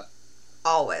checkup.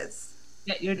 Always.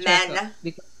 Get your checkup Men,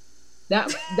 because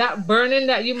that burning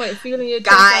that you might feel in your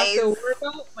chest after a guys,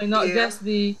 workout might not yeah. just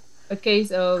be a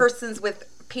case of Persons with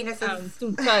penises,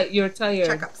 too tight. You're tired.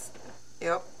 checkups.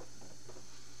 Yep.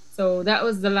 So that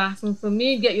was the last one for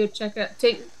me. Get your checkup.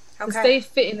 Take to Okay. stay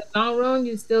fit in the long run.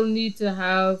 You still need to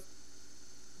have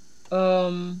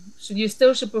you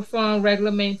still should perform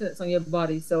regular maintenance on your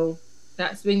body. So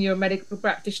that's when your medical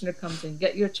practitioner comes in.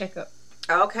 Get your checkup.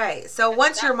 Okay. So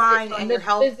once your That's it mind on and your the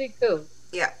health, physical.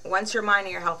 yeah, once your mind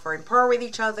and your health are in par with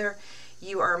each other,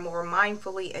 you are more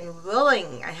mindfully and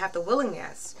willing and have the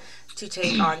willingness to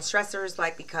take on stressors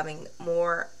like becoming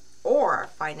more or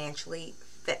financially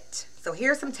fit. So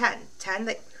here's some 10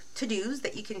 that to-dos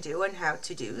that you can do and how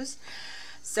to-dos.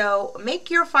 So make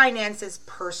your finances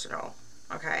personal.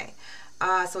 Okay.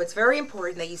 So it's very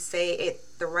important that you say it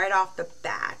right off the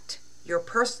bat. Your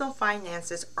personal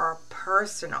finances are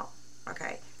personal.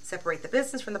 Okay. Separate the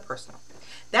business from the personal.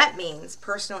 That means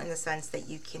personal in the sense that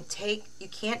you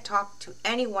can't talk to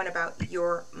anyone about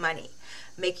your money.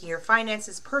 Making your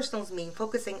finances personal means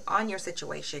focusing on your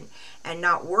situation and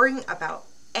not worrying about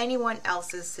anyone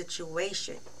else's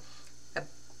situation. A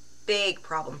big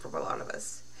problem for a lot of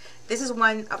us. This is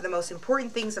one of the most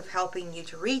important things of helping you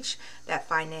to reach that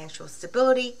financial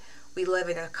stability. We live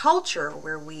in a culture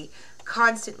where we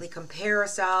constantly compare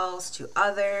ourselves to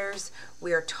others.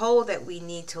 We are told that we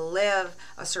need to live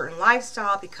a certain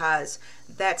lifestyle because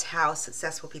that's how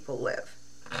successful people live.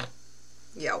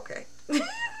 Yeah, okay.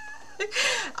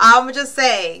 I'm just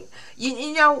saying,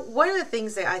 you know, one of the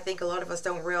things that I think a lot of us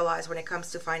don't realize when it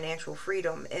comes to financial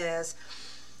freedom is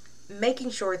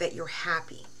making sure that you're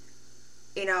happy.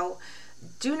 You know,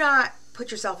 do not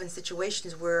put yourself in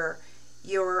situations where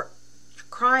you're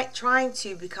trying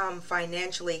to become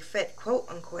financially fit, quote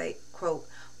unquote, quote,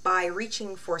 by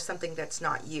reaching for something that's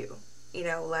not you. You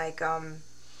know, like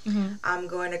Mm-hmm. I'm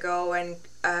going to go and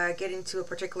get into a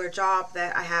particular job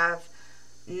that I have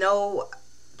no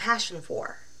passion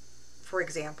for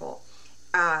example.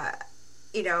 Uh,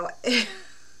 you know,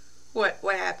 what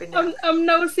happened now? I'm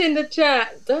noticing the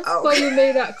chat. That's Oh, why you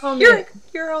made that you're comment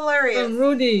you're hilarious. from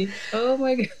Rudy. Oh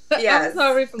my God. I'm Yes.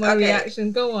 sorry for my Okay.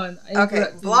 reaction. Go on. I Okay.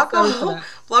 interrupted you. Sorry for that.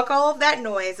 Block all of that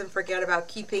noise and forget about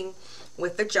keeping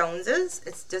with the Joneses.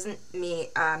 It doesn't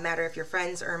matter if your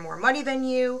friends earn more money than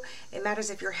you. It matters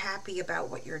if you're happy about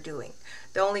what you're doing.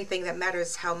 The only thing that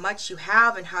matters is how much you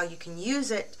have and how you can use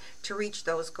it to reach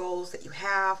those goals that you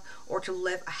have or to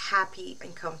live a happy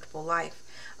and comfortable life.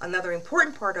 Another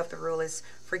important part of the rule is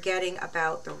forgetting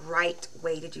about the right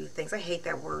way to do things. I hate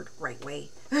that word, right way.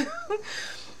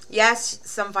 Yes,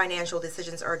 some financial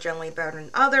decisions are generally better than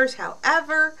others.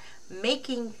 However,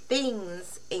 making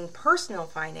things in personal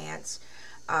finance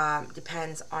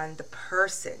depends on the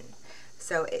person.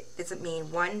 So it doesn't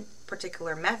mean one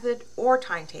particular method or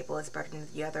timetable is better than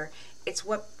the other. It's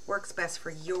what works best for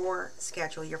your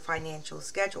schedule, your financial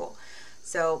schedule.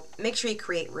 So make sure you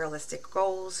create realistic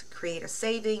goals, create a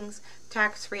savings,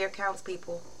 tax-free accounts,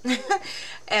 people.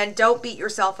 And don't beat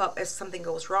yourself up if something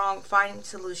goes wrong. Find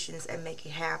solutions and make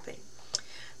it happen.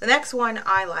 The next one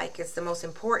I like is the most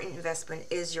important investment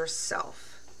is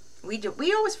yourself.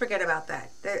 We always forget about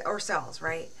that ourselves,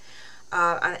 right?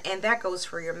 And that goes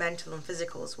for your mental and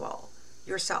physical as well.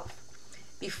 Yourself.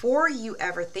 Before you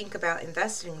ever think about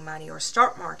investing money or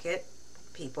stock market,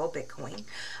 people, Bitcoin,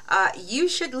 you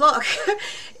should look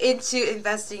into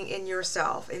investing in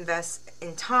yourself. Invest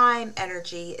in time,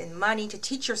 energy, and money to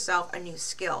teach yourself a new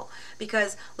skill.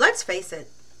 Because let's face it,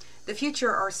 the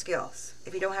future are skills.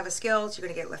 If you don't have a skills, you're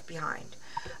going to get left behind.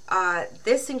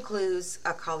 This includes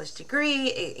a college degree.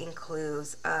 It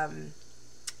includes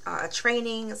a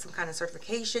training, some kind of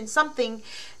certification, something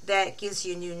that gives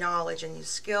you new knowledge and new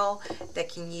skill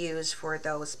that can use for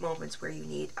those moments where you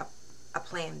need a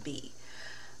plan B.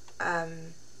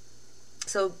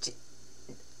 So,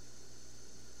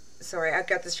 sorry, I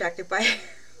got distracted by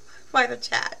by the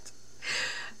chat.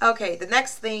 Okay, the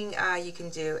next thing you can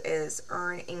do is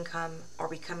earn income or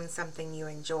becoming something you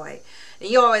enjoy. And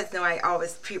you always know I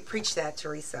always preach that,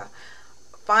 Teresa.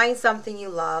 Find something you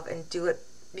love and do it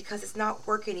because it's not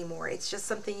work anymore. It's just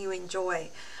something you enjoy.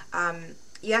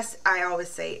 Yes, I always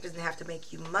say it doesn't have to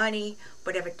make you money,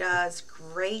 but if it does,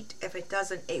 great. If it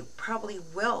doesn't, it probably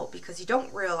will because you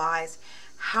don't realize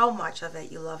how much of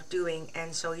it you love doing,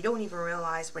 and so you don't even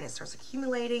realize when it starts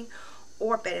accumulating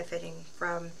or benefiting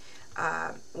from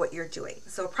what you're doing.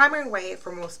 So a primary way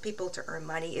for most people to earn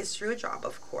money is through a job,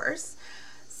 of course.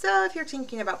 So if you're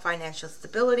thinking about financial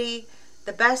stability,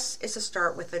 the best is to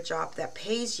start with a job that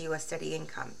pays you a steady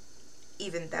income.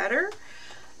 Even better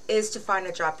is to find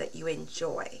a job that you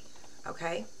enjoy,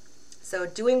 okay? So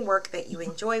doing work that you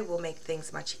enjoy will make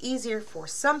things much easier. For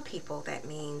some people, that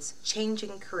means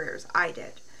changing careers. I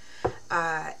did.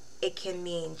 It can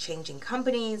mean changing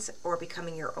companies or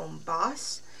becoming your own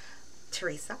boss.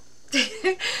 Teresa.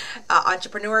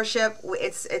 Entrepreneurship,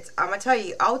 it's I'm gonna tell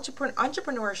you,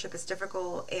 entrepreneurship is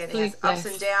difficult and it has ups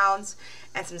and downs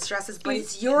and some stresses, but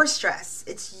it's your stress,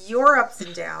 it's your ups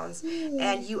and downs,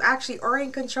 and you actually are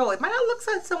in control. It might not look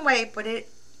some way, but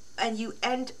you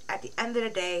end at the end of the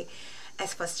day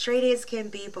as frustrated as can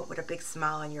be, but with a big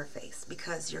smile on your face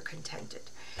because you're contented.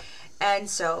 And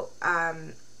so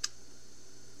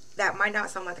that might not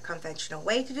sound like the conventional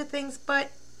way to do things, but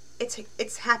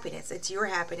it's happiness. It's your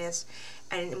happiness,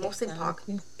 and most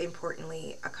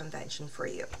importantly, a convention for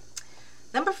you.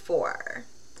 Number 4,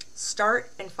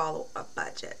 start and follow a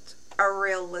budget. A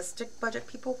realistic budget,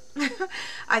 people.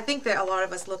 I think that a lot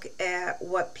of us look at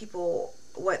what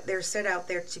they're set out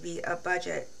there to be a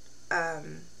budget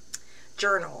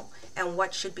journal and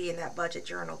what should be in that budget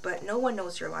journal, but no one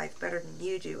knows your life better than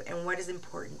you do and what is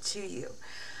important to you.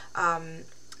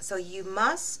 So you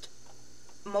must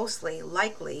mostly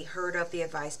likely heard of the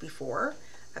advice before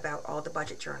about all the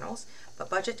budget journals, but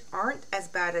budgets aren't as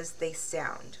bad as they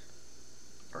sound.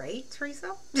 Right,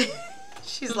 Teresa?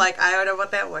 She's like, I don't know about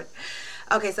that one.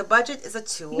 Okay, so budget is a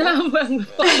tool. No, I'm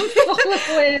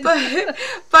following.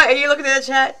 but are you looking at the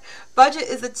chat? Budget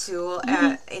is a tool,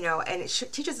 and it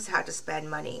teaches us how to spend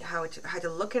money, how to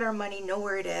look at our money, know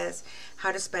where it is,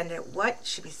 how to spend it,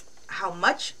 how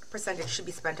much percentage should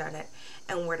be spent on it,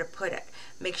 and where to put it.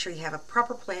 Make sure you have a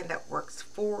proper plan that works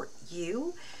for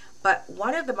you. But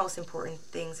one of the most important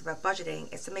things about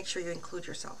budgeting is to make sure you include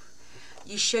yourself.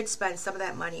 You should spend some of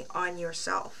that money on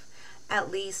yourself.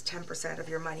 At least 10% of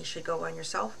your money should go on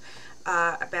yourself.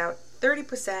 About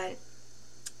 30%,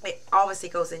 it obviously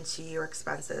goes into your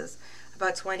expenses.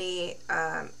 About 20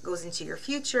 goes into your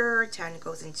future. 10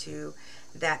 goes into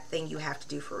that thing you have to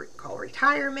do for call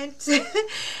retirement.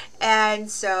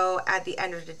 And so at the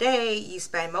end of the day, you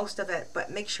spend most of it, but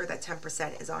make sure that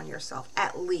 10% is on yourself,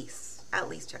 at least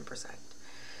 10%.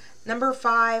 Number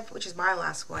 5, which is my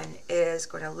last one, is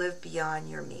going to live beyond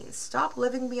your means. Stop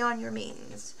living beyond your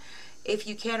means. If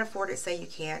you can't afford it, say you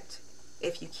can't.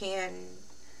 If you can,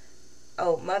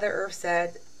 oh, Mother Earth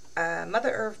said, Mother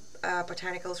Earth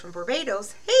Botanicals from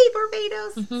Barbados. Hey,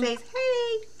 Barbados. Says,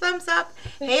 hey, thumbs up.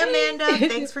 Hey, Amanda.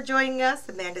 Thanks for joining us.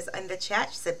 Amanda's in the chat.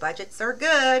 She said, budgets are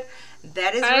good.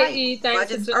 That is Hi, right. E,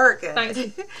 Budgets are good.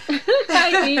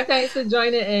 Hi, E. Thanks for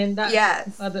joining in. That's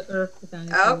yes. Mother Earth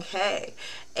Botanicals. Okay.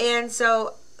 And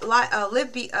so,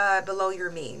 live below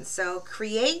your means. So,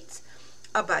 create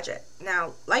a budget.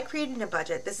 Now, like creating a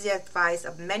budget, this is the advice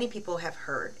of many people have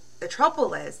heard. The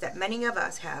trouble is that many of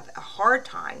us have a hard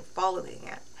time following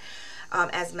it.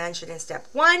 As mentioned in step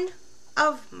 1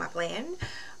 of my plan,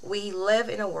 we live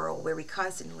in a world where we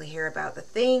constantly hear about the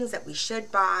things that we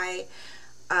should buy.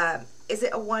 Is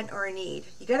it a want or a need?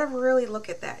 You got to really look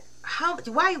at that. How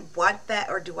do I want that,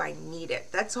 or do I need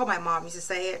it? That's how my mom used to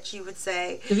say it. She would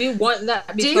say, do you want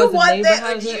that? Do you want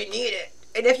that, or do you need it?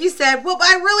 And if you said, well,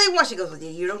 I really want, she goes, well,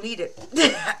 you don't need it.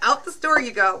 Out the store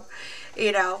you go,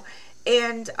 you know.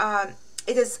 And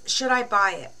it is, should I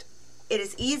buy it? It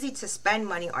is easy to spend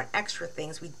money on extra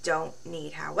things we don't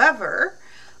need. However,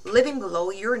 living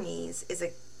below your needs is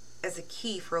a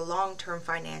key for long-term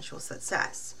financial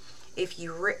success. If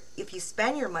you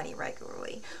spend your money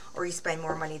regularly, or you spend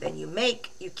more money than you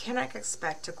make, you cannot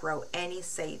expect to grow any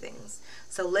savings.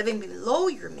 So living below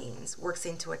your means works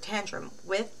into a tandem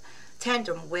with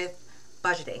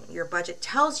budgeting. Your budget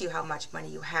tells you how much money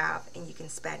you have and you can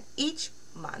spend each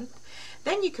month.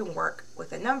 Then you can work with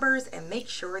the numbers and make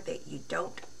sure that you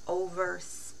don't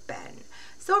overspend.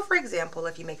 So for example,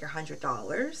 if you make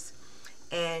 $100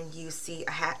 and you see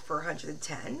a hat for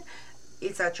 $110,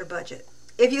 it's at your budget.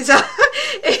 If you saw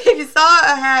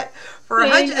a hat for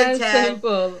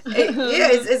 $110,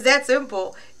 it's that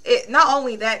simple. Not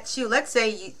only that too, let's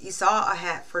say you saw a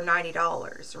hat for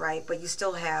 $90, right? But you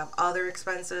still have other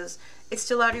expenses. It's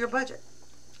still out of your budget,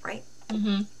 right?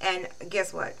 Mm-hmm. And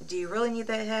guess what? Do you really need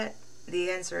that hat?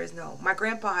 The answer is no. My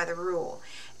grandpa had a rule.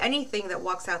 Anything that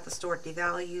walks out the store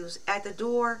devalues at the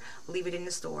door, leave it in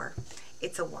the store.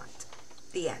 It's a want.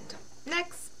 The end.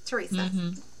 Next, Teresa.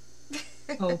 Mm-hmm.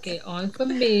 Okay, on for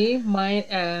me. Mine,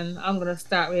 and I'm gonna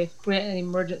start with create an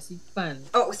emergency fund.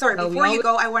 Oh, sorry. Before you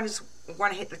go, I want to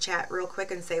hit the chat real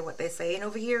quick and say what they're saying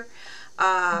over here.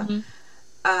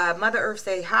 Mother Earth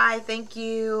say hi, thank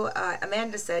you.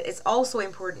 Amanda said it's also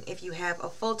important if you have a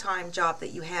full-time job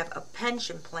that you have a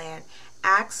pension plan.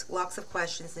 Ask lots of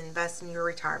questions and invest in your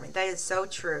retirement. That is so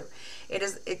true. It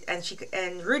is.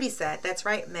 And Rudy said that's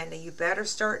right, Amanda. You better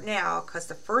start now because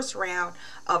the first round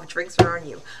of drinks are on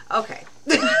you. Okay.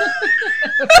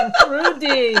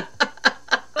 Rudy.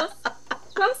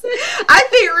 I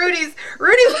think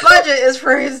Rudy's budget is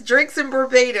for his drinks in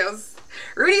Barbados.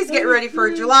 Rudy's getting ready for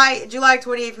July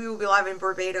 28th. We will be live in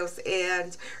Barbados,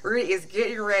 and Rudy is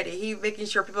getting ready. He's making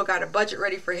sure people got a budget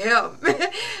ready for him.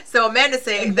 So Amanda's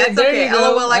saying that's okay.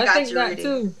 LOL, I got you, Rudy.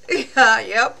 Too.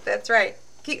 Yep, that's right.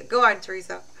 Go on,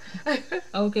 Teresa.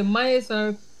 Okay, my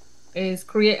answer is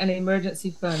create an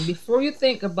emergency fund. Before you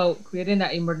think about creating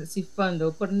that emergency fund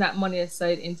or putting that money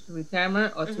aside into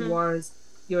retirement or towards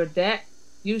your debt,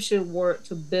 you should work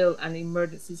to build an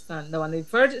emergency fund. Now, an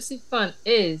emergency fund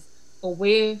is a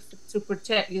way to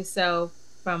protect yourself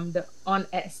from the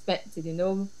unexpected. You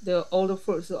know, the older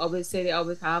folks who always say they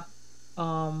always have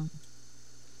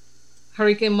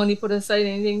hurricane money put aside,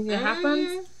 anything that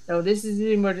happens. So this is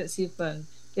the emergency fund.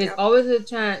 There's always a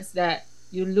chance that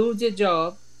you lose your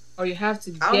job or you have to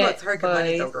get by for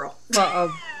a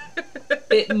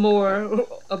bit more,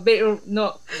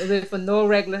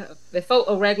 without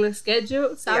a regular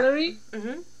schedule salary.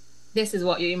 This is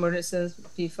what your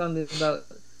emergency fund is about.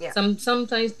 Yeah.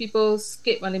 Sometimes people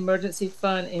skip an emergency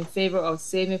fund in favor of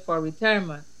saving for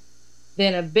retirement.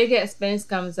 Then a big expense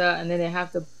comes out and then they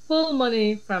have to pull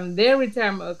money from their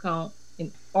retirement account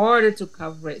in order to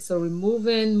cover it. So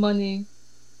removing money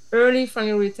early from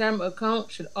your retirement account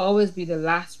should always be the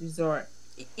last resort.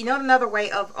 You know, another way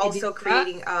of also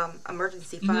creating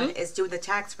emergency fund is doing the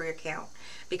tax-free account,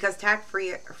 because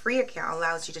tax-free account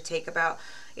allows you to take about,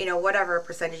 whatever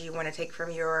percentage you want to take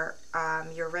from your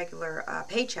regular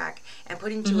paycheck and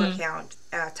put into account,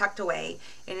 tucked away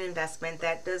in an investment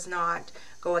that does not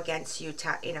go against you,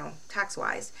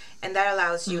 tax-wise, and that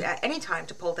allows you at any time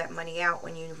to pull that money out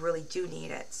when you really do need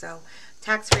it. So,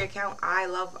 tax-free account, I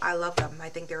love them. I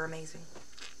think they're amazing.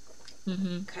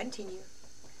 Continue.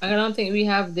 I don't think we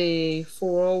have the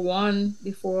 401,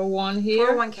 the 401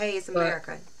 here, 401k is but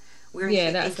American. We're yeah,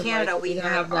 in that's Canada. American. We We don't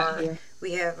have have that our here.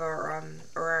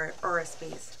 our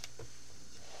RSPs.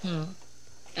 Hmm.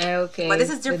 But this Okay. is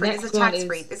The different. It's a next one tax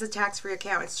free. is It's a tax free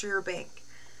account. It's through your bank.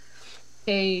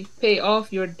 pay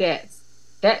off your debts.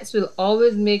 Debts will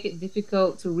always make it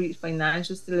difficult to reach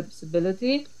financial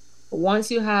stability. But once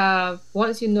you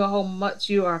know how much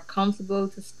you are comfortable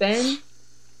to spend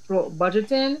through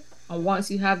budgeting, and once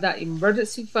you have that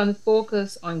emergency fund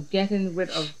focus on getting rid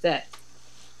of debt,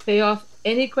 pay off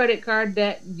any credit card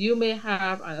debt you may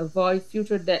have and avoid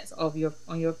future debts of your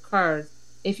on your cards.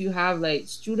 If you have like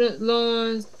student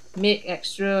loans, make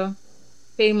extra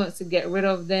payments to get rid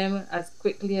of them as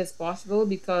quickly as possible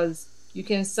because you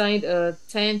can sign a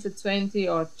 10 to 20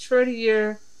 or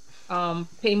 30-year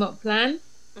payment plan,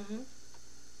 Hmm.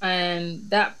 and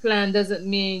that plan doesn't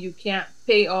mean you can't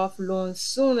pay off loans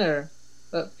sooner,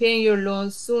 but paying your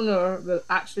loans sooner will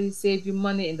actually save you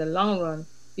money in the long run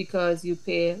because you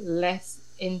pay less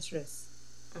interest.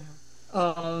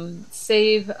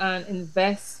 Save and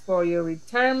invest for your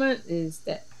retirement is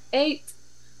step 8.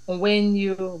 When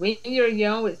you're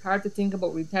young, it's hard to think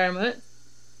about retirement.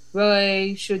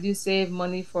 Why should you save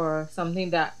money for something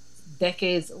that's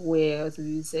decades away, as you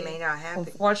May say? not happen.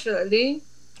 Unfortunately,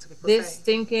 That's what people this say.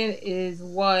 thinking is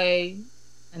why,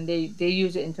 and they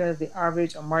use it in terms of the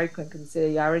average American, because they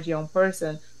say the average young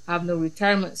person have no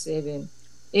retirement saving.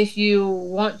 If you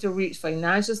want to reach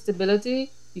financial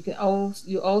stability,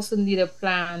 you also need a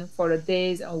plan for the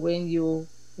days and when you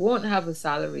won't have a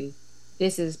salary.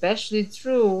 This is especially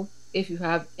true if you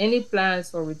have any plans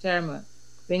for retirement.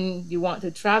 When you want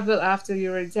to travel after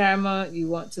your retirement, you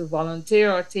want to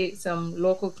volunteer or take some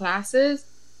local classes,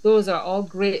 those are all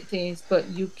great things, but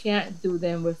you can't do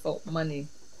them without money.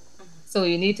 So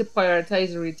you need to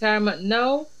prioritize your retirement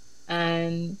now,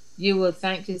 and you will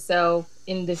thank yourself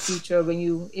in the future when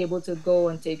you're able to go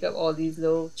and take up all these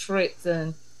little trips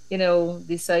and,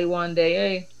 decide one day,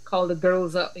 hey, call the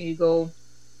girls up and you go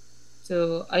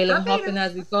to island hopping,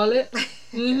 Barbados. as we call it.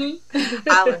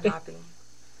 Island hopping.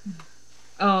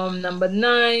 Number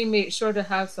 9, make sure to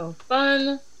have some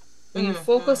fun. When you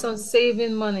focus on Hmm.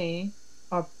 saving money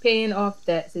or paying off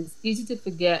debts, it's easy to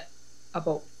forget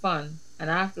about fun. And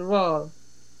after all,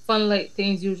 fun like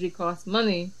things usually cost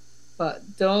money,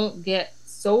 but don't get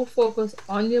so focused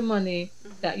on your money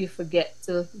that you forget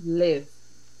to live.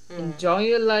 Mm. Enjoying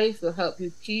your life will help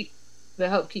keep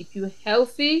you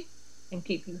healthy and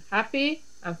keep you happy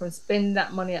and from spending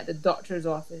that money at the doctor's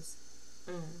office.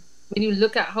 Mm. When you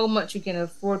look at how much you can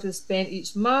afford to spend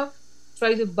each month,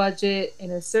 try to budget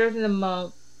in a certain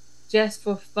amount just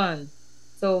for fun.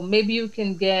 So maybe you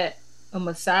can get a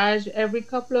massage every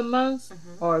couple of months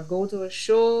Hmm. or go to a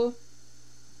show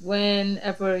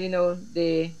whenever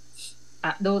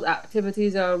those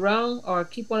activities are around, or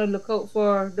keep on the lookout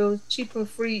for those cheap and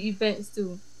free events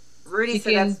too. Rudy You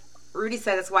said that's can Rudy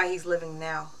said that's why he's living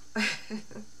now.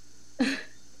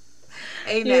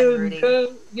 Amen, you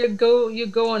Rudy.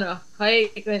 go on a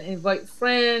hike and invite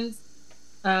friends.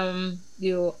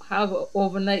 You have an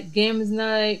overnight games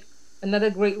night.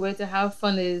 Another great way to have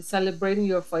fun is celebrating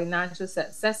your financial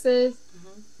successes.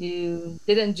 Hmm. You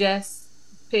didn't just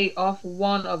pay off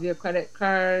one of your credit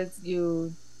cards.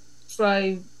 You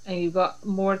tried and you got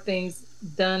more things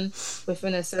done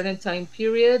within a certain time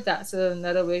period. That's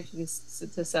another way for you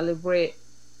to celebrate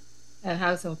and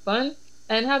have some fun.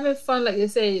 And having fun, like you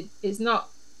say,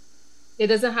 it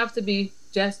doesn't have to be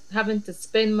just having to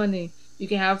spend money. You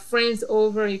can have friends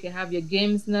over, you can have your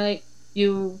games night,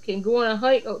 you can go on a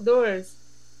hike outdoors,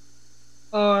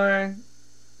 or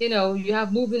you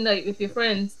have movie night with your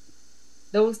friends.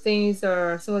 Those things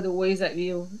are some of the ways that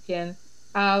you can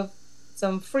have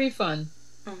some free fun.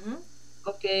 Hmm.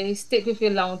 Okay, stick with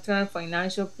your long-term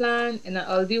financial plan. In an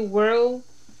ideal world,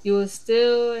 you will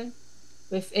still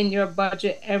within your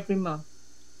budget every month.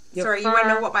 Your Sorry, you want to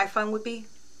know car. what my fun would be?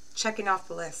 Checking off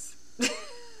the list.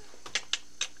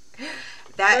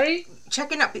 That Sorry.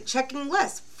 checking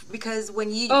list because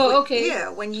Oh, okay. yeah,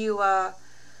 when you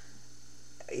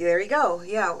there you go,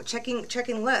 yeah,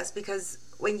 checking list because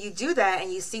when you do that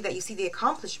and you see the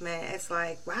accomplishment, it's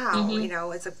like wow,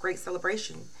 Mm-hmm. it's a great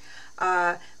celebration.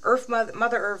 Mother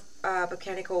Earth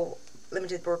Botanical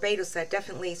Limited Barbados said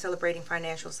definitely celebrating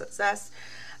financial success.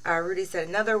 Rudy said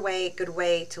another good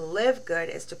way to live good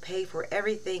is to pay for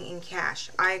everything in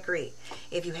cash. I agree,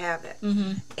 if you have it.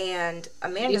 Mm-hmm. And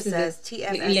Amanda This is says the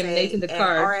eliminating TFSA the and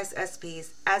card. RSSPs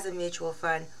as a mutual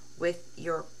fund with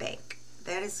your bank.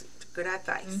 That is good Mm-hmm.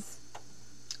 advice.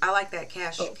 I like that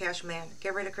Oh, cash man.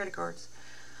 Get rid of credit cards.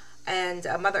 And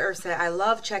Mother Earth said, I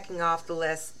love checking off the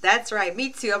list. That's right.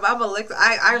 Me too. I'm a list.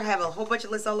 I have a whole bunch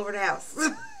of lists all over the house.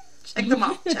 Check them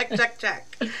off. Check, check, check.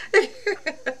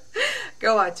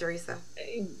 Go on, Teresa.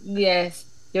 Yes,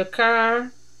 your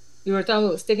car, you were talking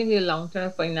about sticking to your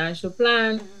long-term financial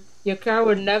plan. Mm-hmm. Your car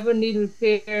would never need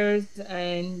repairs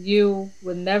and you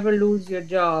would never lose your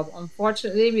job.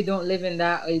 Unfortunately, we don't live in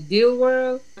that ideal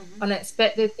world. Mm-hmm.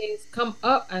 Unexpected things come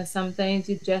up, and sometimes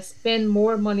you just spend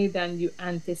more money than you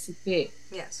anticipate.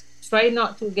 Yes. Try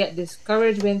not to get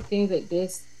discouraged when things like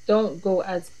this don't go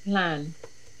as planned.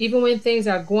 Even when things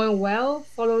are going well,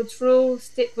 follow through,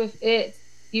 stick with it.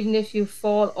 Even if you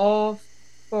fall off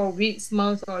for weeks,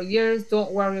 months, or years,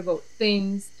 don't worry about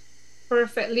things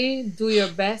perfectly. Do your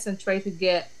best and try to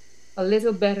get a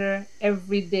little better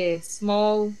every day.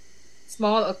 Small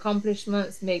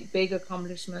accomplishments make big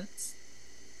accomplishments.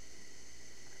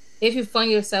 If you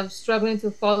find yourself struggling to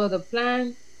follow the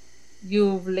plan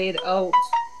you've laid out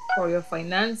for your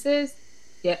finances,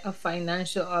 get a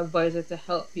financial advisor to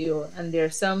help you. And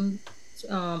there's some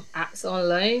apps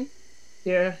online.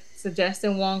 They're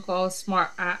suggesting one called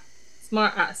Smart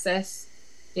Access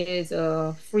is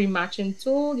a free matching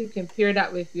tool. You can pair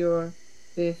that with your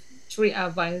with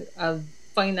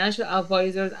financial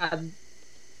advisors.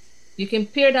 You can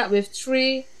pair that with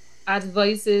three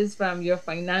advices from your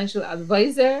financial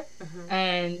advisor, Mm-hmm.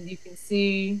 and you can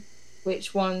see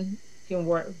which one can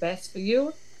work best for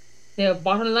you. The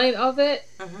bottom line of it,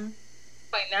 Mm-hmm.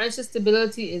 financial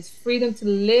stability is freedom to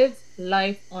live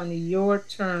life on your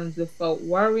terms without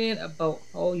worrying about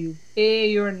how you pay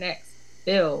your next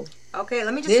bill. Okay,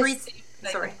 let me just This read. seems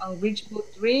like Sorry. an unreachable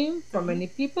dream for Mm-hmm. many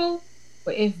people,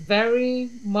 but it's very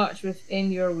much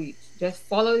within your reach. Just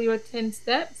follow your 10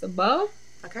 steps above,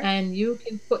 Okay. and you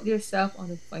can put yourself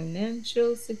on a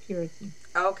financial security.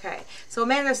 Okay. So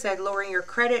Amanda said lowering your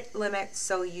credit limit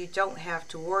so you don't have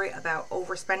to worry about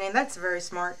overspending. That's very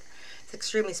smart. It's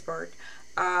extremely smart.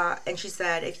 And she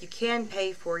said if you can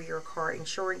pay for your car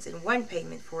insurance in one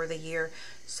payment for the year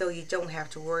so you don't have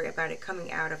to worry about it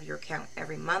coming out of your account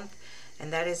every month.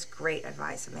 And that is great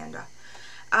advice, Amanda.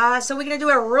 So we're going to do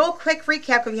a real quick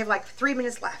recap because we have like 3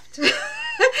 minutes left.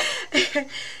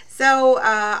 So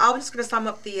I'm just going to sum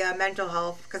up the mental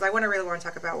health because I really want to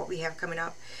talk about what we have coming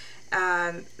up.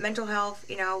 Mental health,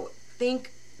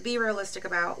 be realistic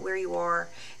about where you are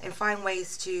and find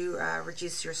ways to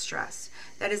reduce your stress.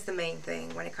 That is the main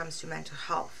thing when it comes to mental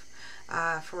health.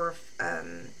 For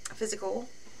physical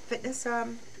fitness,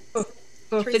 For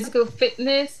Teresa? physical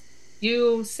fitness,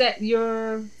 you set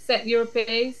your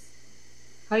pace,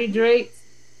 hydrate,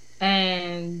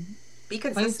 and Be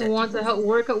find consistent. someone to help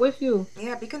work out with you.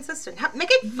 Yeah, be consistent. Make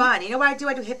it fun. You know what I do?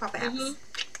 I do hip hop Mm-hmm. apps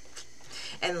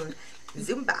and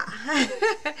Zumba.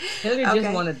 Hillary just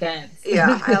Okay. want to dance.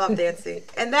 Yeah, I love dancing.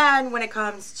 And then when it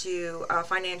comes to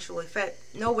financially fit,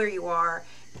 know where you are.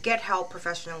 Get help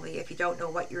professionally if you don't know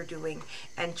what you're doing,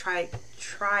 and try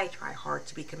hard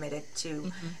to be committed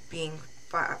to being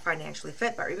financially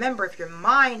fit. But remember, if your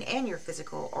mind and your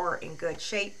physical are in good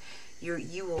shape,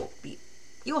 you'll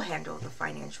handle the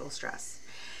financial stress.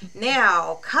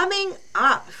 Now, coming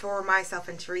up for myself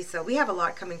and Teresa, we have a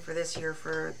lot coming for this year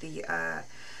for the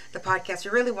podcast.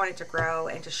 We really wanted to grow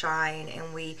and to shine,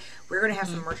 and we're going to have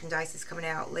some merchandises coming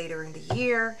out later in the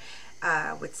year.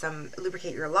 With some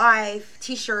Lubricate Your Life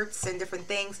t-shirts and different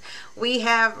things. We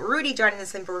have Rudy joining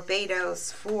us in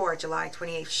Barbados for July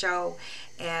 28th show,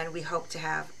 and we hope to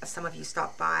have some of you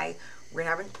stop by. We're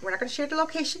not going to share the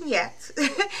location yet,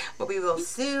 but we will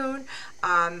soon.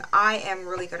 I am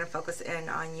really going to focus in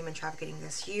on human trafficking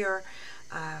this year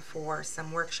for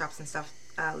some workshops and stuff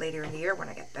later in the year when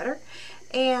I get better.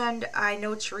 And I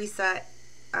know Teresa,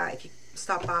 if you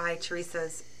stop by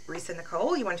Teresa's Risa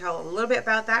Nicole, you want to tell a little bit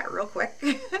about that real quick?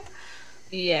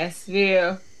 Yes, we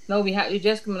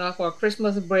just coming off our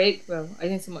Christmas break. Well, I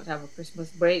didn't so much have a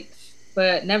Christmas break,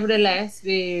 but nevertheless,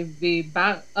 we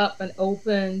back up and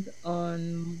opened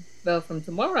on from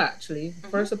tomorrow actually.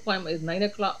 First appointment is 9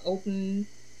 o'clock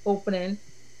opening,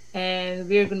 and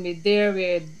we're gonna be there.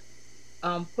 We're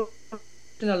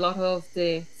putting a lot of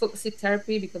the footsie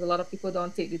therapy because a lot of people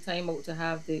don't take the time out to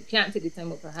have can't take the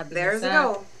time out to have the There's a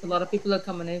massage. go. A lot of people are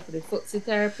coming in for the footsie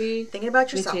therapy, Thinking about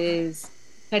which yourself. is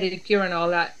pedicure and all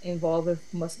that involved with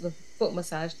the foot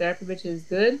massage therapy, which is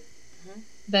good.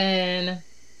 Then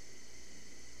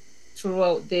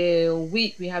throughout the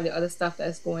week, we have the other stuff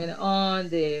that's going on,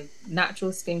 the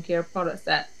natural skincare products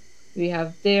that we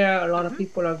have there. A lot of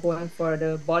people are going for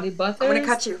the body butters. I'm going to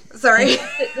cut you. Sorry.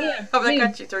 Yeah, I'm going please. to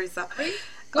cut you, Teresa.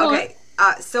 Go Okay.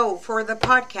 So for the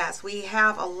podcast, we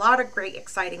have a lot of great,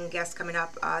 exciting guests coming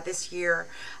up this year.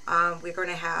 We're going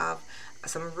to have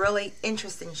some really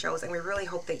interesting shows, and we really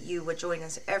hope that you would join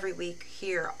us every week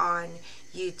here on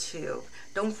YouTube.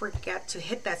 Don't forget to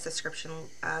hit that subscription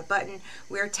button.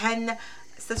 We're 10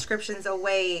 subscriptions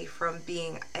away from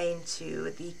being into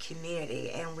the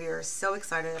community, and we're so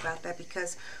excited about that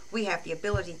because we have the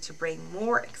ability to bring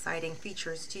more exciting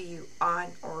features to you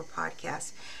on our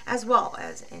podcast as well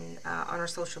as on our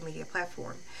social media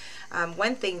platform.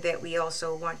 One thing that we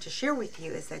also want to share with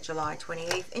you is that July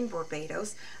 28th in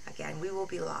Barbados, again, we will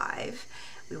be live.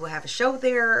 We will have a show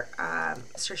there,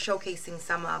 showcasing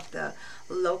some of the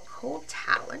local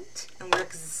talent, and we're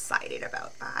excited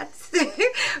about that.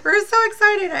 We're so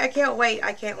excited. I can't wait.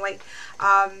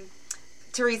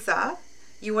 Teresa,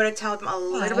 you want to tell them a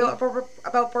little bit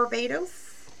about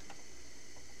Barbados?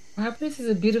 Barbados is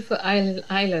a beautiful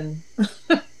island.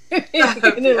 A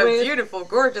beautiful,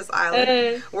 gorgeous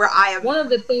island where I am. One of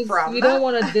the things from. We don't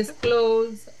want to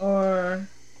disclose or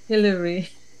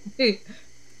Hillary.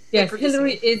 Yes,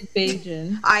 Hillary is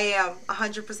Bajan. I am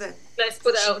 100%. Let's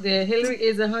put it out there. Hillary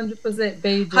is 100%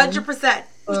 Bajan. 100%.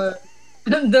 For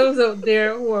those out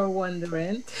there who are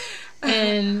wondering.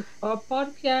 And our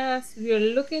podcast, we are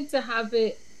looking to have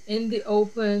it in the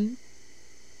open.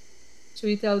 Should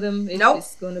we tell them? Nope.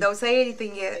 Don't say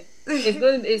anything yet.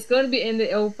 It's going to be in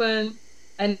the open.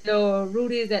 I know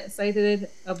Rudy is excited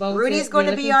about Rudy's going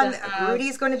to be on.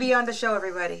 Rudy's going to be on the show,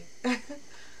 everybody.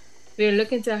 We're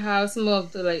looking to have some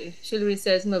of the, like Hillary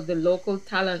says, some of the local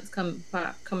talents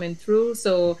coming through.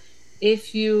 So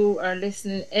if you are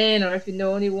listening in, or if you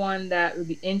know anyone that would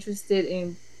be interested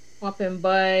in popping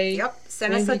by,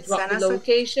 send us a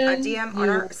DM on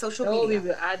our social media. We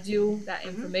will add you that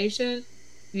information.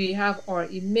 We have our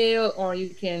email, or you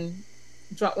can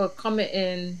drop a comment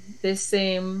in this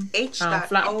same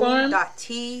platform.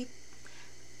 H.O.T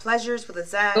pleasures with a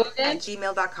Z at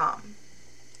gmail.com.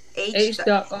 H.O.T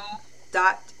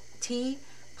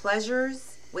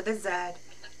pleasures with a Z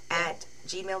at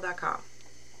gmail.com.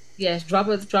 Yes, drop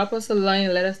us a line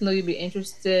and let us know you'd be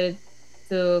interested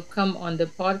to come on the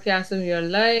podcast when we are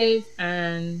live,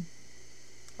 and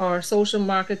our social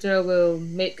marketer will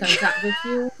make contact with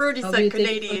you. Rudy said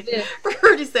Canadian.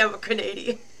 Rudy said I'm a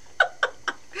Canadian.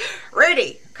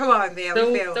 Rudy, come on, man.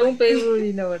 Don't pay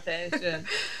Rudy no attention.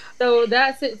 So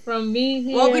that's it from me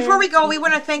here. Well, before we go, we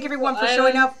want to thank everyone for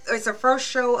showing up. It's our first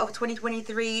show of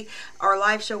 2023, our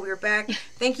live show. We're back.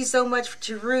 Thank you so much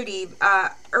to Rudy,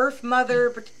 Earth Mother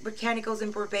Botanicals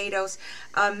in Barbados,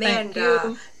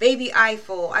 Amanda, Baby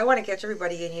Eiffel. I want to catch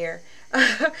everybody in here.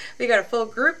 We got a full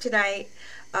group tonight.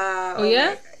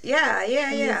 Yeah?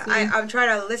 Yeah. I'm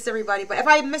trying to list everybody, but if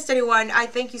I missed anyone, I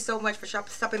thank you so much for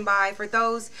stopping by. For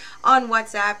those on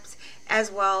WhatsApp as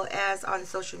well as on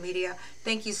social media,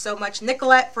 thank you so much.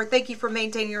 Nicolette, thank you for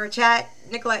maintaining our chat.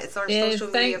 Nicolette is our social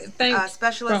media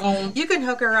specialist. You can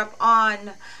hook her up on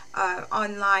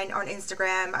online on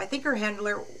Instagram. I think her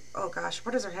handler, oh gosh,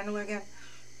 what is her handler again?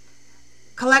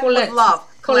 Collect with Love.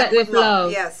 Collect with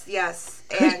Love. Yes.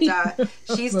 And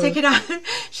she's taking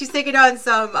on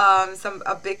some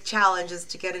big challenges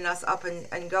to getting us up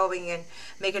and going and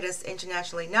making us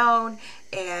internationally known,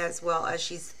 as well as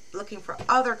she's looking for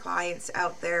other clients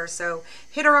out there. So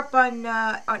hit her up on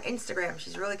Instagram.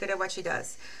 She's really good at what she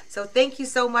does. So thank you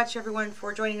so much, everyone,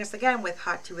 for joining us again with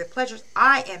Hot Tea with Pleasures.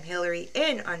 I am Hillary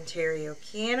in Ontario,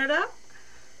 Canada.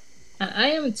 And I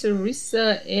am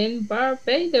Teresa in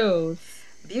Barbados.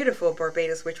 Beautiful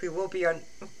Barbados, which we will be on.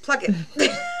 Plug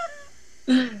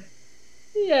it.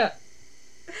 Yeah.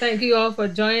 Thank you all for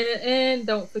joining in.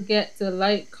 Don't forget to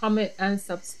like, comment, and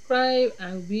subscribe.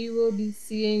 And we will be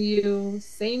seeing you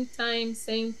same time,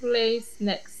 same place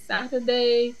next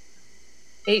Saturday,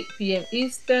 8 p.m.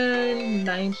 Eastern,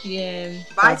 9 p.m.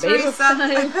 Bye, Barbados Teresa.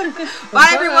 time.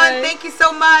 Bye, everyone. Thank you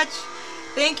so much.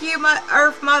 Thank you, my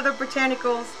Earth Mother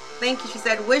Botanicals. Thank you. She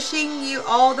said, wishing you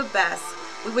all the best.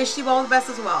 We wish you all the best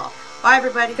as well. Bye,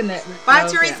 everybody. Bye,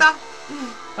 Teresa.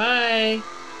 Bye.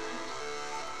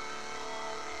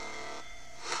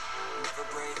 Never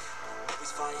break,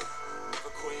 always fight, never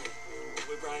quit,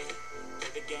 do it right,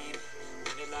 play the game,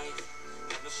 win it life,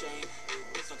 have no shame,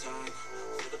 there's no time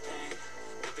for the pain,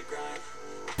 let the grind.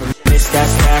 This,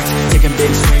 that's fact, taking big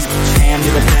swings, put your hand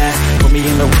to the bat, put me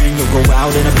in the ring, you'll go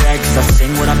out in a bag, cause I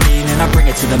sing what I mean and I bring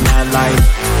it to the mad light.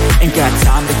 Ain't got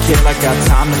time to kill, I got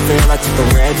time to feel, I took a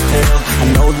red pill, I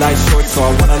know life's short so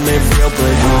I wanna live real,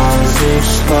 but how's it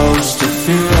supposed to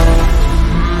feel?